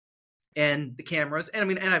mics and the cameras. And I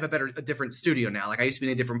mean, and I have a different studio now. Like, I used to be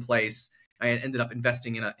in a different place. I ended up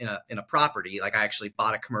investing in a property. Like, I actually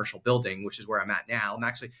bought a commercial building, which is where I'm at now.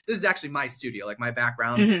 This is actually my studio. Like, my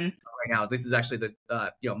background right now, this is actually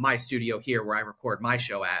the my studio here where I record my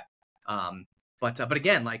show at. But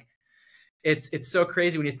again, like, it's so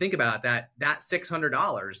crazy when you think about it, that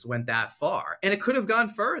 $600 went that far, and it could have gone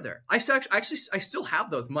further. I still have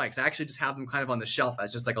those mics. I actually just have them kind of on the shelf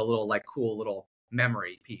as just like a little, like, cool little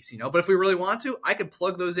memory piece, But if we really want to, I could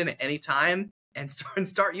plug those in at any time and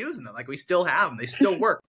start using them. Like, we still have them. They still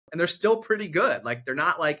work, and they're still pretty good. Like, they're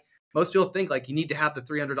not like most people think, like, you need to have the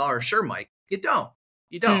 $300 Shure mic. You don't.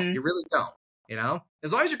 You really don't.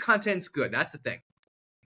 As long as your content's good, that's the thing.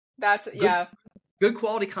 Good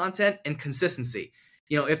quality content and consistency.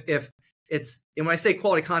 If it's, and when I say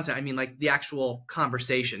quality content, I mean like the actual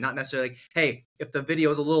conversation, not necessarily like, hey, if the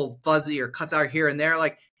video is a little fuzzy or cuts out here and there,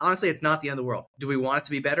 like, honestly, it's not the end of the world. Do we want it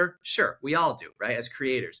to be better? Sure, we all do, right? As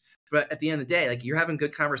creators. But at the end of the day, like, you're having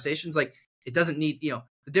good conversations. Like, it doesn't need,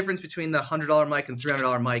 the difference between the $100 mic and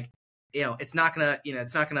 $300 mic, it's not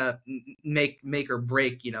gonna make or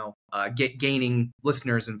break, gaining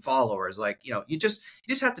listeners and followers. Like, you just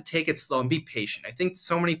have to take it slow and be patient. I think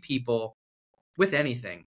so many people with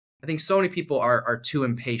anything, are too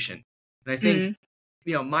impatient. And I think,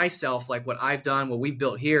 myself, like what I've done, what we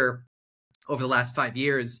built here over the last 5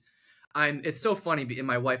 years, it's so funny, and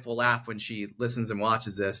my wife will laugh when she listens and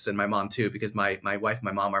watches this, and my mom too, because my wife and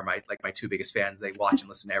my mom are my two biggest fans. They watch and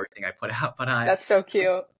listen to everything I put out. But that's so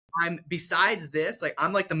cute. Besides this, like,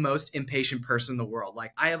 I'm like the most impatient person in the world.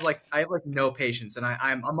 Like, I have no patience, and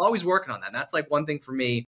I'm always working on that. And that's like one thing for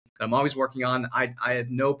me that I'm always working on. I have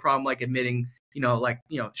no problem like admitting,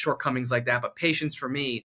 shortcomings like that. But patience for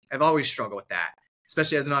me, I've always struggled with that,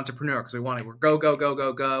 especially as an entrepreneur, because we're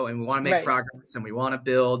go, and we want to make progress, and we want to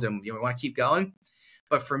build, and we want to keep going.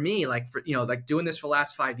 But for me, like, like doing this for the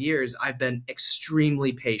last 5 years, I've been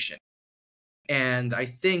extremely patient. And I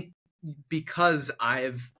think because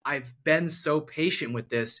I've been so patient with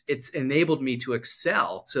this, it's enabled me to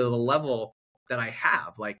excel to the level that I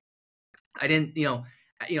have. Like, I didn't,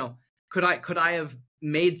 could I have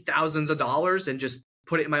made thousands of dollars and just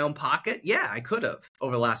put it in my own pocket? Yeah, I could have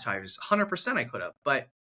over the last 5 years. 100% I could have, but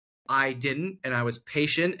I didn't. And I was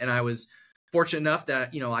patient, and I was fortunate enough that,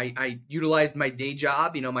 I utilized my day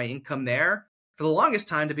job, my income there for the longest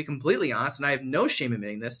time, to be completely honest. And I have no shame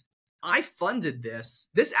admitting this. I funded this.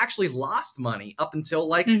 This actually lost money up until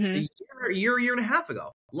like a year and a half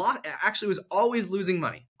ago. Actually was always losing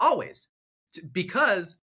money, always,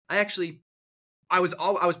 because I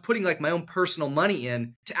was putting like my own personal money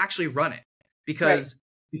in to actually run it, because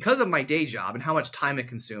of my day job and how much time it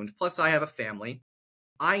consumed. Plus, I have a family.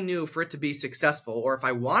 I knew for it to be successful, or if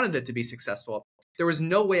I wanted it to be successful, there was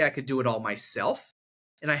no way I could do it all myself,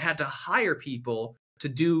 and I had to hire people to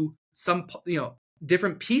do some,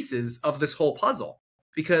 different pieces of this whole puzzle,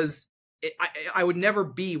 because I would never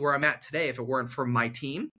be where I'm at today if it weren't for my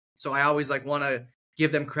team. So I always like want to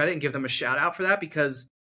give them credit and give them a shout out for that, because,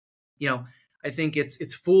 I think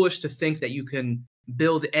it's foolish to think that you can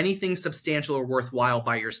build anything substantial or worthwhile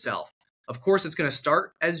by yourself. Of course, it's going to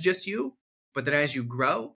start as just you, but then as you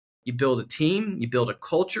grow, you build a team, you build a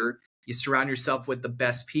culture, you surround yourself with the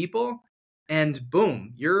best people, and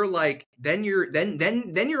boom, you're like, then you're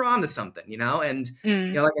on to something, and,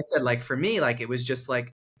 like I said, like for me, like, it was just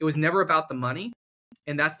like, it was never about the money.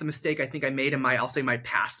 And that's the mistake I think I made in I'll say my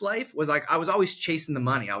past life, was like, I was always chasing the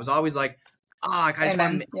money. I was always like, I just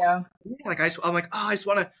want to, I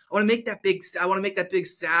want to make that big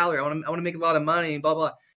salary. I want to make a lot of money, blah,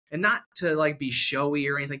 blah. And not to like be showy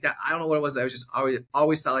or anything like that. I don't know what it was. I was just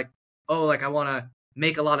always thought like, oh, like I want to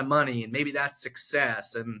make a lot of money, and maybe that's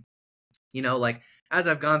success. And, like, as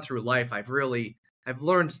I've gone through life, I've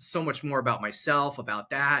learned so much more about myself,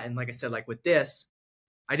 about that. And like I said, like with this,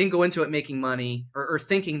 I didn't go into it making money or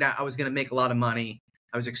thinking that I was going to make a lot of money.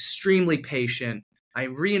 I was extremely patient. I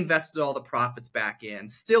reinvested all the profits back in,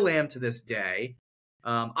 still am to this day.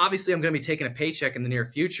 Obviously, I'm going to be taking a paycheck in the near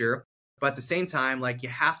future, but at the same time, like, you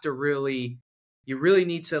really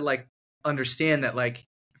need to like understand that like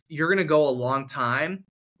you're going to go a long time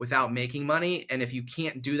without making money. And if you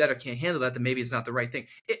can't do that or can't handle that, then maybe it's not the right thing.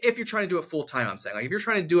 If you're trying to do it full time, I'm saying, like, if you're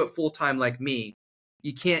trying to do it full time like me,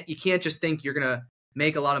 you can't just think you're gonna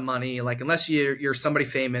make a lot of money, like, unless you're somebody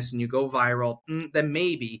famous and you go viral, then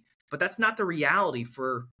maybe. But that's not the reality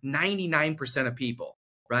for 99% of people,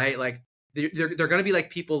 right? Like, they're going to be like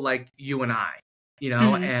people like you and I,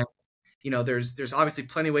 and there's obviously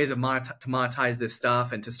plenty of ways to monetize this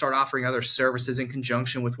stuff and to start offering other services in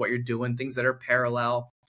conjunction with what you're doing, things that are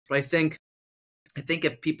parallel. But I think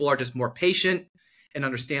if people are just more patient and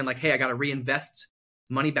understand, like, hey, I got to reinvest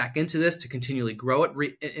money back into this to continually grow it,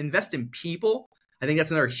 invest in people. I think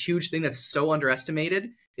that's another huge thing that's so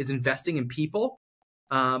underestimated, is investing in people.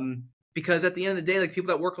 Because at the end of the day, like, people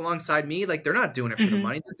that work alongside me, like, they're not doing it for the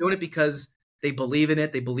money. They're doing it because they believe in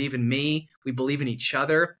it. They believe in me. We believe in each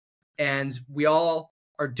other. And we all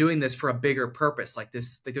are doing this for a bigger purpose. Like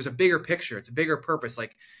there's a bigger picture. It's a bigger purpose.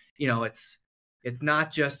 Like, it's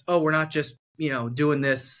not just, oh, we're not just, doing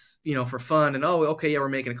this, for fun. And, oh, okay, yeah, we're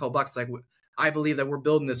making a couple bucks. Like, I believe that we're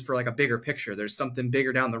building this for like a bigger picture. There's something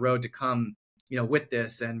bigger down the road to come, with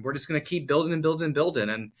this. And we're just going to keep building and building and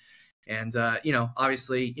building. And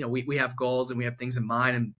obviously, we have goals and we have things in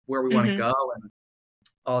mind and where we want to go and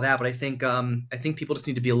all that. But I think people just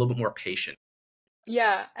need to be a little bit more patient.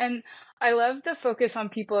 Yeah, and I love the focus on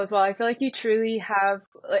people as well. I feel like you truly have,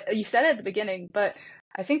 like you said at the beginning, but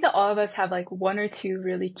I think that all of us have like one or two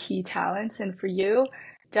really key talents. And for you,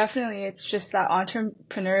 definitely it's just that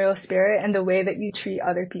entrepreneurial spirit and the way that you treat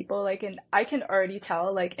other people. Like, and I can already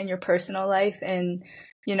tell, like, in your personal life and,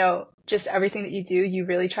 just everything that you do, you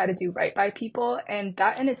really try to do right by people. And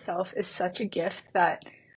that in itself is such a gift that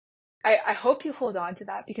I hope you hold on to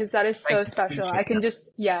that, because that is so special. I can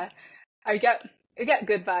just, I get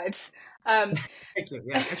good vibes. Yeah,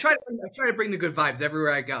 I try to bring the good vibes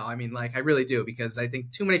everywhere I go. I mean, like, I really do, because I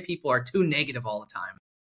think too many people are too negative all the time.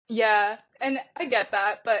 Yeah, and I get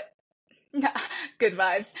that, but good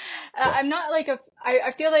vibes. I'm not like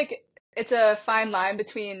I feel like it's a fine line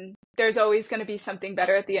between, there's always going to be something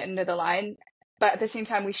better at the end of the line, but at the same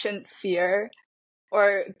time, we shouldn't fear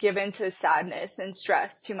or give into sadness and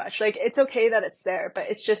stress too much. Like, it's okay that it's there, but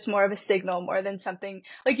it's just more of a signal more than something,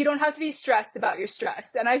 like, you don't have to be stressed about your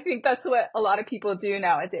stress. And I think that's what a lot of people do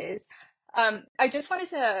nowadays. I just wanted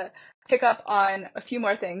to pick up on a few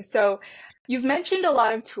more things. So you've mentioned a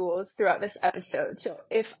lot of tools throughout this episode. So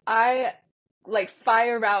if I like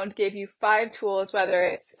fire round gave you 5 tools, whether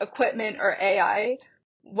it's equipment or AI,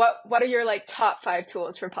 what are your like top 5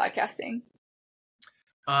 tools for podcasting?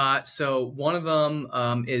 So one of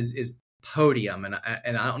them is Podium, and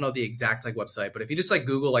I don't know the exact like website, but if you just like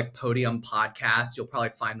Google like Podium podcast, you'll probably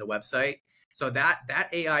find the website. So that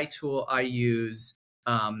AI tool I use,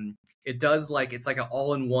 it does like, it's like an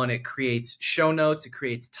all-in-one. It creates show notes, it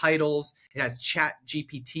creates titles, it has Chat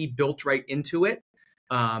GPT built right into it.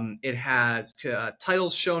 It has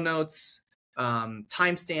titles, show notes,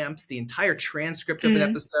 timestamps, the entire transcript of an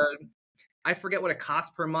episode. I forget what it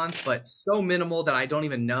costs per month, but so minimal that I don't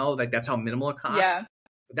even know. Like, that's how minimal it costs. Yeah.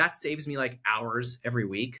 That saves me like hours every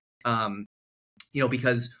week.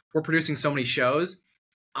 Because we're producing so many shows.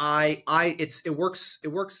 It works.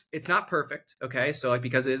 It's not perfect. Okay. So like,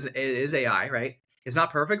 because it is AI, right? It's not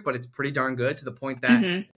perfect, but it's pretty darn good, to the point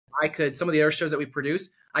that I could, some of the other shows that we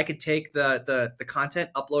produce, I could take the content,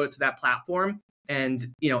 upload it to that platform, and,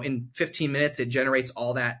 in 15 minutes, it generates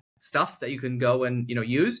all that stuff that you can go and,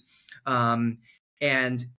 use. And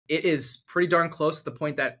it is pretty darn close to the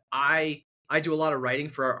point that I do a lot of writing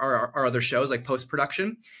for our other shows, like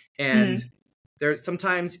post-production. And there's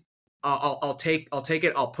sometimes I'll take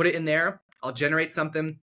it, I'll put it in there, I'll generate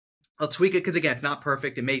something, I'll tweak it, because again, it's not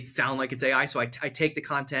perfect. It may sound like it's AI. So I take the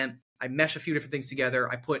content, I mesh a few different things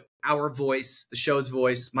together, I put our voice, the show's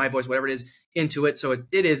voice, my voice, whatever it is, into it. So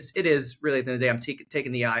it is really, at the end of the day, I'm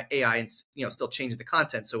taking the AI and, still changing the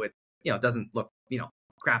content so it, doesn't look,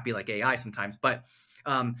 crappy like AI sometimes. But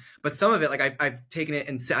some of it, like, I've taken it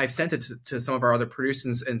and I've sent it to some of our other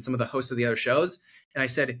producers and some of the hosts of the other shows. And I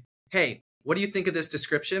said, hey, what do you think of this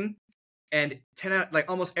description? And 10 out, like,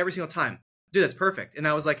 almost every single time, dude, that's perfect. And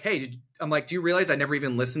I was like, hey, I'm like, do you realize I never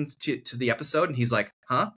even listened to the episode? And he's like,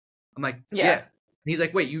 huh? I'm like, yeah. And he's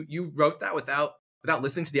like, wait, you wrote that without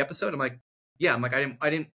listening to the episode? I'm like, yeah. I'm like, I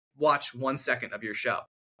didn't watch 1 second of your show.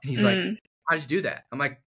 And he's like, how did you do that? I'm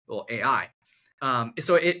like, well, AI.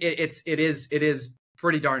 So it is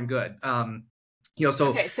pretty darn good. So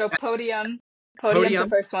okay, so Podium's the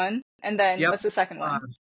first one, and then what's the second one?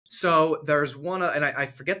 So there's one, and I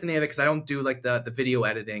forget the name of it because I don't do like the video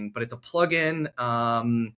editing, but it's a plugin.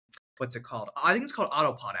 What's it called? I think it's called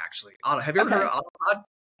Autopod, actually. Have you ever heard of Autopod?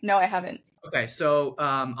 No, I haven't. Okay, so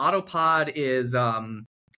Autopod is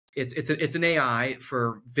It's an AI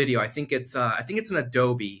for video. I think it's an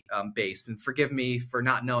Adobe based. And forgive me for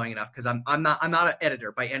not knowing enough, because I'm not an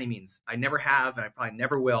editor by any means. I never have, and I probably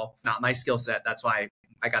never will. It's not my skill set. That's why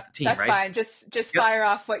I got the team. That's right? fine. Just yep. Fire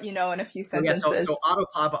off what you know in a few sentences. Yeah. So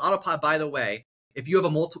Autopod. By the way, if you have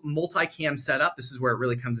a multi-cam setup, this is where it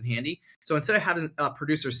really comes in handy. So instead of having a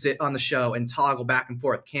producer sit on the show and toggle back and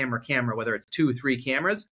forth, camera, whether it's 2 or 3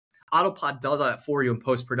 cameras, Autopod does that for you in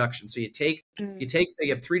post-production. So you take, say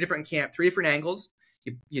you have 3 different angles.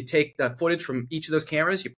 You take the footage from each of those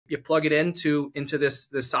cameras, you plug it into this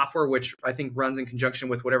software, which I think runs in conjunction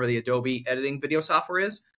with whatever the Adobe editing video software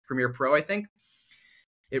is, Premiere Pro, I think.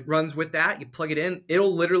 It runs with that. You plug it in.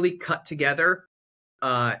 It'll literally cut together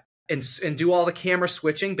and do all the camera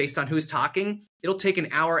switching based on who's talking. It'll take an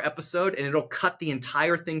hour episode and it'll cut the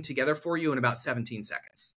entire thing together for you in about 17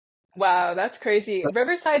 seconds. Wow, that's crazy.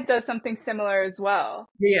 Riverside does something similar as well.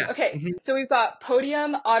 Yeah. Okay, so we've got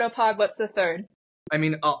Podium, Autopod. What's the third? I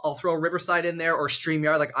mean, I'll throw Riverside in there, or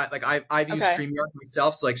StreamYard. I've used StreamYard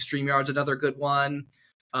myself, so StreamYard's another good one.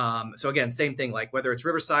 So again, same thing, whether it's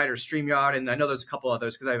Riverside or StreamYard, and I know there's a couple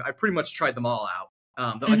others because I pretty much tried them all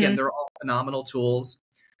out. Again, they're all phenomenal tools.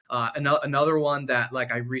 Another one that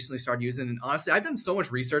I recently started using, and honestly, I've done so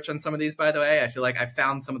much research on some of these, by the way. I feel like I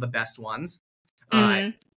found some of the best ones.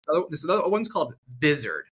 So this other one's called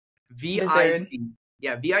Vizard. V-I-Z.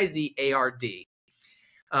 Yeah, V-I-Z-A-R-D.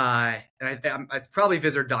 And it's probably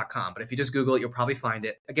vizard.com, but if you just Google it, you'll probably find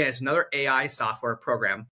it. Again, it's another AI software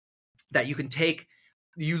program that you can take.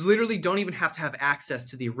 You literally don't even have to have access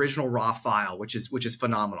to the original raw file, which is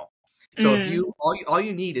phenomenal. So if all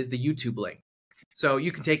you need is the YouTube link. So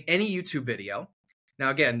you can take any YouTube video. Now,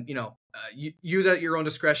 again, use at your own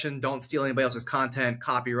discretion. Don't steal anybody else's content,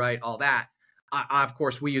 copyright, all that. Of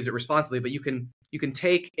course, we use it responsibly, but you can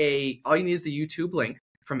take all you need is the YouTube link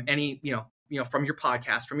from any, from your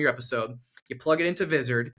podcast, from your episode. You plug it into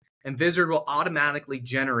Vizard, and Vizard will automatically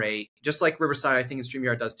generate, just like Riverside, I think, and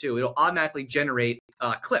StreamYard does too. It'll automatically generate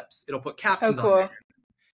clips. It'll put captions on there,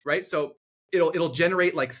 right? So it'll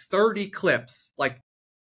generate 30 clips,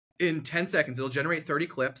 in 10 seconds. It'll generate 30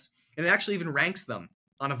 clips, and it actually even ranks them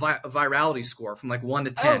on a virality score from 1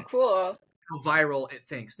 to 10. Oh, cool. How viral it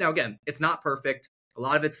thinks. Now, again, it's not perfect. A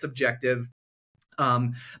lot of it's subjective,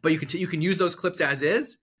 but you can use those clips as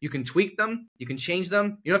is. You can tweak them. You can change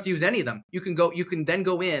them. You don't have to use any of them. You can then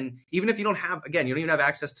go in, even if you don't even have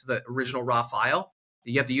access to the original raw file.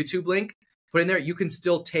 You have the YouTube link, put in there. You can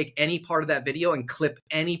still take any part of that video and clip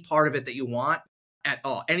any part of it that you want at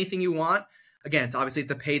all. Anything you want. Again,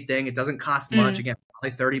 it's a paid thing. It doesn't cost much. Again,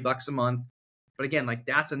 probably $30 a month. But again,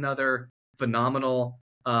 that's another phenomenal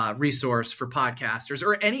resource for podcasters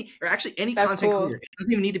or any content creator. It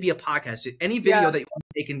doesn't even need to be a podcast. Any video that you want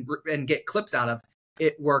to take and get clips out of,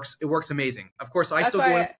 it works amazing. Of course, I still go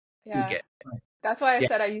in and tweak it. That's why I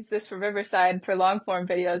said I use this for Riverside for long form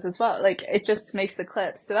videos as well. It just makes the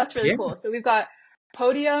clips. So that's really cool. So we've got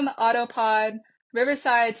Podium, Autopod,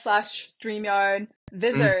 Riverside / StreamYard,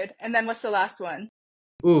 Vizard, and then what's the last one?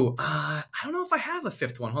 Ooh, I don't know if I have a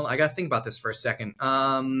fifth one. Hold on, I gotta think about this for a second.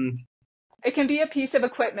 It can be a piece of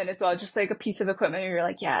equipment as well, just a piece of equipment and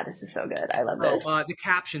you're yeah, this is so good. I love this. The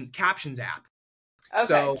Captions app. Okay,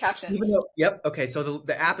 so Captions. Okay, so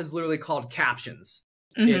the app is literally called Captions.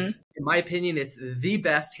 It's, in my opinion, it's the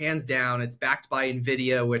best, hands down. It's backed by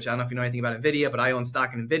NVIDIA, which I don't know if you know anything about NVIDIA, but I own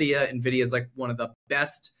stock in NVIDIA. NVIDIA is one of the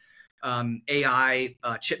best AI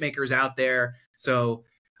chip makers out there. So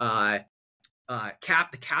the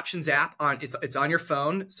Captions app it's on your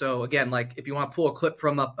phone. So again, like if you want to pull a clip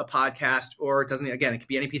from a podcast, or it could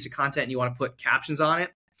be any piece of content and you want to put captions on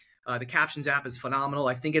it, the Captions app is phenomenal.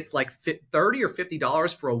 I think it's like $30 or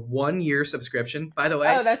 $50 for a 1-year subscription, by the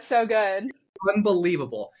way. Oh, that's so good.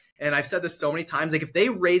 Unbelievable. And I've said this so many times, like if they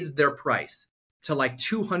raised their price to like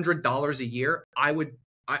 $200 a year, I would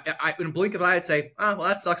in a blink of an eye, I'd say, oh, well,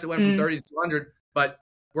 that sucks. It went from 30 to 200, but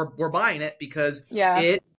we're buying it because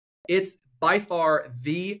it's by far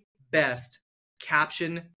the best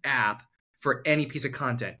caption app for any piece of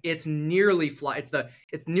content. It's nearly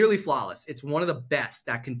flawless. It's one of the best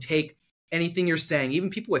that can take anything you're saying.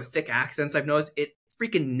 Even people with thick accents, I've noticed, it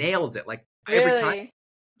freaking nails it. Like every time.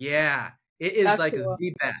 Yeah. It is cool.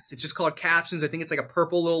 The best. It's just called Captions. I think it's like a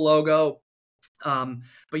purple little logo.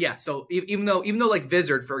 But yeah, so even though like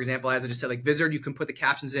Vizard, for example, as I just said, like Vizard, you can put the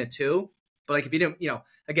captions in it too. But like if you didn't,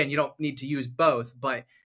 again, you don't need to use both. But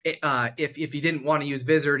if you didn't want to use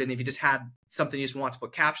Vizard, and if you just had something you just want to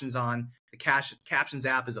put captions on, the Captions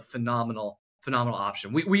app is a phenomenal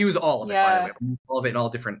option. We use all of it, by the way. We use all of it in all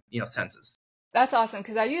different senses. That's awesome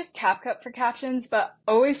because I use CapCut for captions, but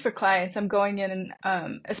always for clients, I'm going in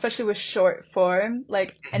and especially with short form,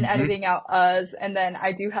 like and Hmm. editing out uhs, and then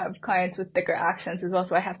I do have clients with thicker accents as well,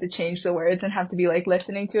 so I have to change the words and have to be like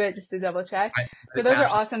listening to it just to double check. I So the those are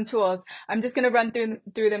caption. awesome tools. I'm just gonna run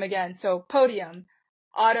through them again. So Podium,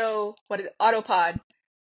 what is it? Autopod,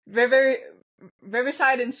 River,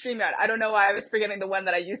 Riverside, and StreamYard. I don't know why I was forgetting the one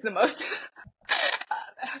that I use the most.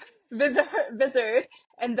 Vizard,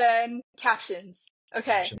 and then captions.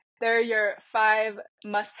 Okay, Caption. they're your five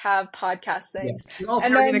must-have podcast things. Yes. And all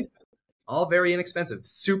And very then inexpensive. All very inexpensive.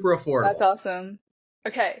 Super that's affordable. awesome.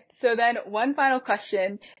 Okay, so then one final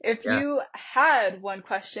question. If Yeah. you had one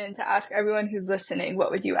question to ask everyone who's listening,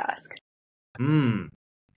 what would you ask? Hmm.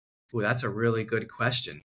 Ooh, that's a really good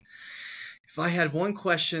question. If I had one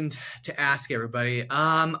question to ask everybody,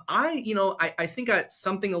 I think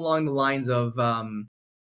something along the lines of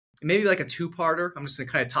maybe like a two-parter. I'm just gonna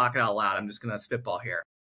kind of talk it out loud. I'm just gonna spitball here.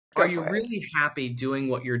 Are Go you for it. really happy doing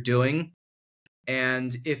what you're doing?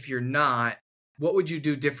 And if you're not, what would you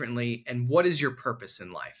do differently? And what is your purpose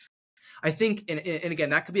in life? I think, and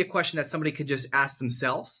again, that could be a question that somebody could just ask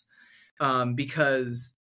themselves,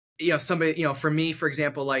 because somebody, for me, for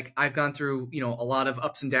example, like I've gone through a lot of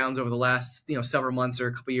ups and downs over the last several months or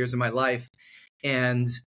a couple of years of my life, and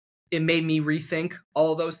it made me rethink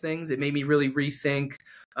all of those things. It made me really rethink,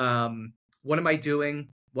 what am I doing?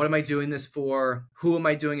 What am I doing this for? Who am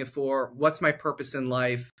I doing it for? What's my purpose in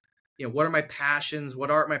life? What are my passions? What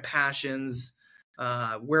aren't my passions?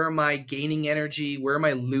 Where am I gaining energy? Where am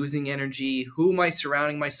I losing energy? Who am I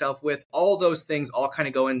surrounding myself with? All those things all kind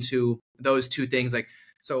of go into those two things. Like,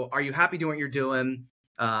 so are you happy doing what you're doing?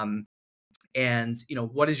 Um, and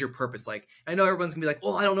what is your purpose? Like, I know everyone's gonna be like,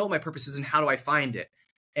 well, I don't know what my purpose is and how do I find it?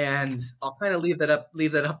 And I'll kind of leave that up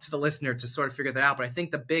to the listener to sort of figure that out. But I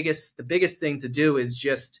think the biggest thing to do is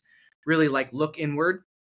just really like look inward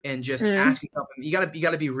and just Mm, ask yourself. And you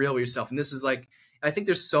gotta be real with yourself. And this is like, I think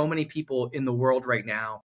there's so many people in the world right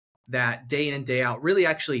now that day in and day out really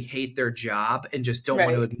actually hate their job and just don't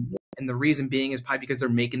want to right. admit it. And the reason being is probably because they're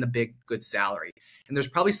making the big good salary. And there's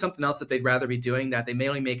probably something else that they'd rather be doing that they may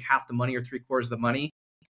only make half the money or three-quarters of the money.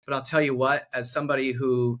 But I'll tell you what, as somebody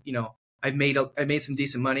who, I've made some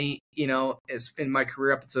decent money, as in my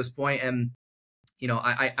career up to this point, and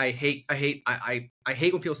I hate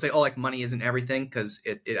when people say, oh, like money isn't everything, because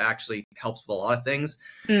it actually helps with a lot of things.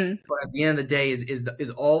 Mm, But at the end of the day,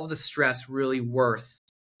 is all of the stress really worth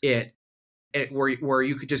it? Where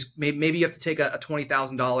you could just maybe you have to take a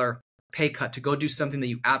 $20,000 pay cut to go do something that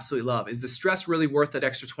you absolutely love. Is the stress really worth that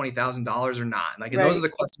extra $20,000 or not? And those are right. the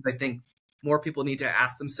questions I think more people need to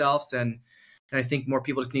ask themselves, and I think more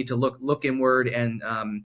people just need to look inward, and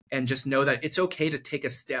just know that it's okay to take a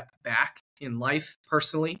step back in life,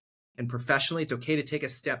 personally and professionally. It's okay to take a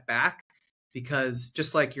step back, because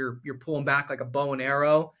just like you're pulling back like a bow and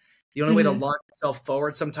arrow, the only way to Hmm. launch yourself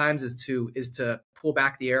forward sometimes is to pull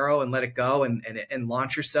back the arrow and let it go, and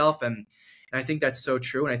launch yourself. And I think that's so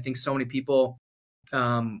true. And I think so many people,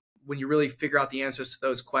 when you really figure out the answers to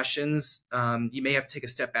those questions, you may have to take a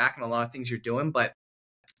step back in a lot of things you're doing. But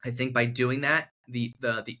I think by doing that, the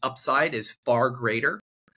upside is far greater,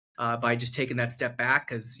 by just taking that step back,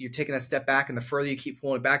 because you're taking that step back, and the further you keep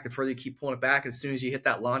pulling it back, the further you keep pulling it back. And as soon as you hit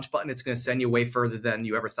that launch button, it's going to send you way further than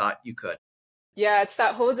you ever thought you could. Yeah, it's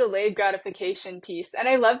that whole delayed gratification piece. And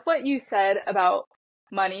I love what you said about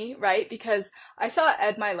money, right? Because I saw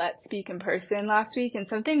Ed Milet speak in person last week, and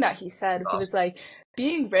something that he was Awesome. like,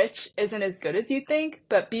 being rich isn't as good as you think,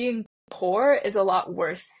 but being poor is a lot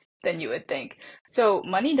worse than you would think. So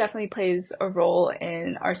money definitely plays a role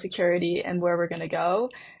in our security and where we're going to go.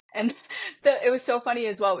 And it was so funny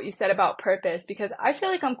as well what you said about purpose, because I feel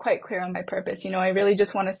like I'm quite clear on my purpose. I really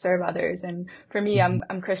just want to serve others, and for me, Mhm.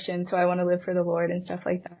 I'm Christian, so I want to live for the Lord and stuff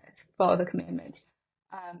like that, follow the commandments.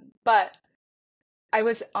 But I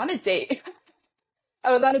was on a date.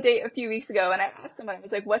 I was on a date a few weeks ago, and I asked someone, I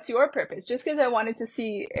was like, "What's your purpose?" Just because I wanted to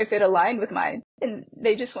see if it aligned with mine, and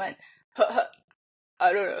they just went,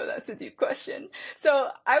 "I don't know. That's a deep question." So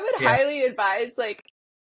I would Yeah. highly advise like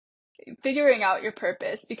figuring out your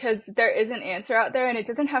purpose, because there is an answer out there, and it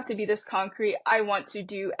doesn't have to be this concrete, I want to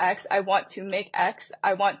do X, I want to make X,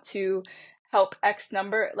 I want to help X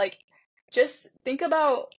number. Like, just think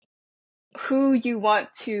about who you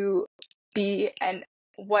want to be and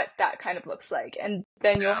what that kind of looks like, and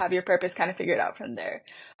then you'll have your purpose kind of figured out from there.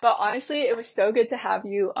 But honestly, it was so good to have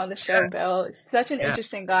you on the show, Bill. Such an Yeah.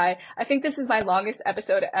 interesting guy. I think this is my longest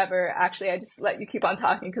episode ever. Actually, I just let you keep on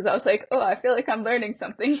talking because I was like, oh, I feel like I'm learning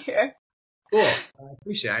something here. Cool. I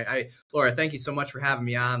appreciate it. Laura, thank you so much for having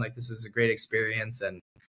me on. Like, this was a great experience. And,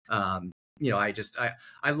 I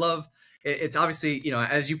love, it's obviously,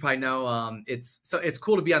 as you probably know, it's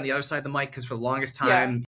cool to be on the other side of the mic, because for the longest Yeah.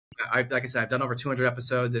 time, like I said, I've done over 200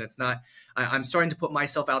 episodes, and it's not, I'm starting to put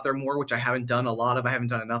myself out there more, which I haven't done a lot of, I haven't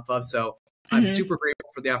done enough of. So I'm super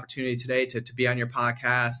grateful for the opportunity today to be on your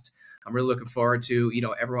podcast. I'm really looking forward to,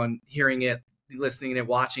 everyone hearing it, listening to it,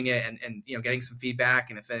 watching it, and getting some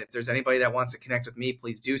feedback. And if there's anybody that wants to connect with me,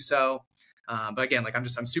 please do so. But again, like I'm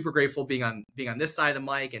super grateful being on this side of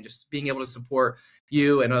the mic and just being able to support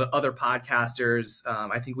you and other podcasters.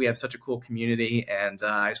 I think we have such a cool community, and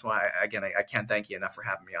I just want to, again, I can't thank you enough for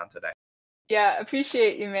having me on today. Yeah,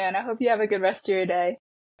 appreciate you, man. I hope you have a good rest of your day.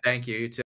 Thank you. You too.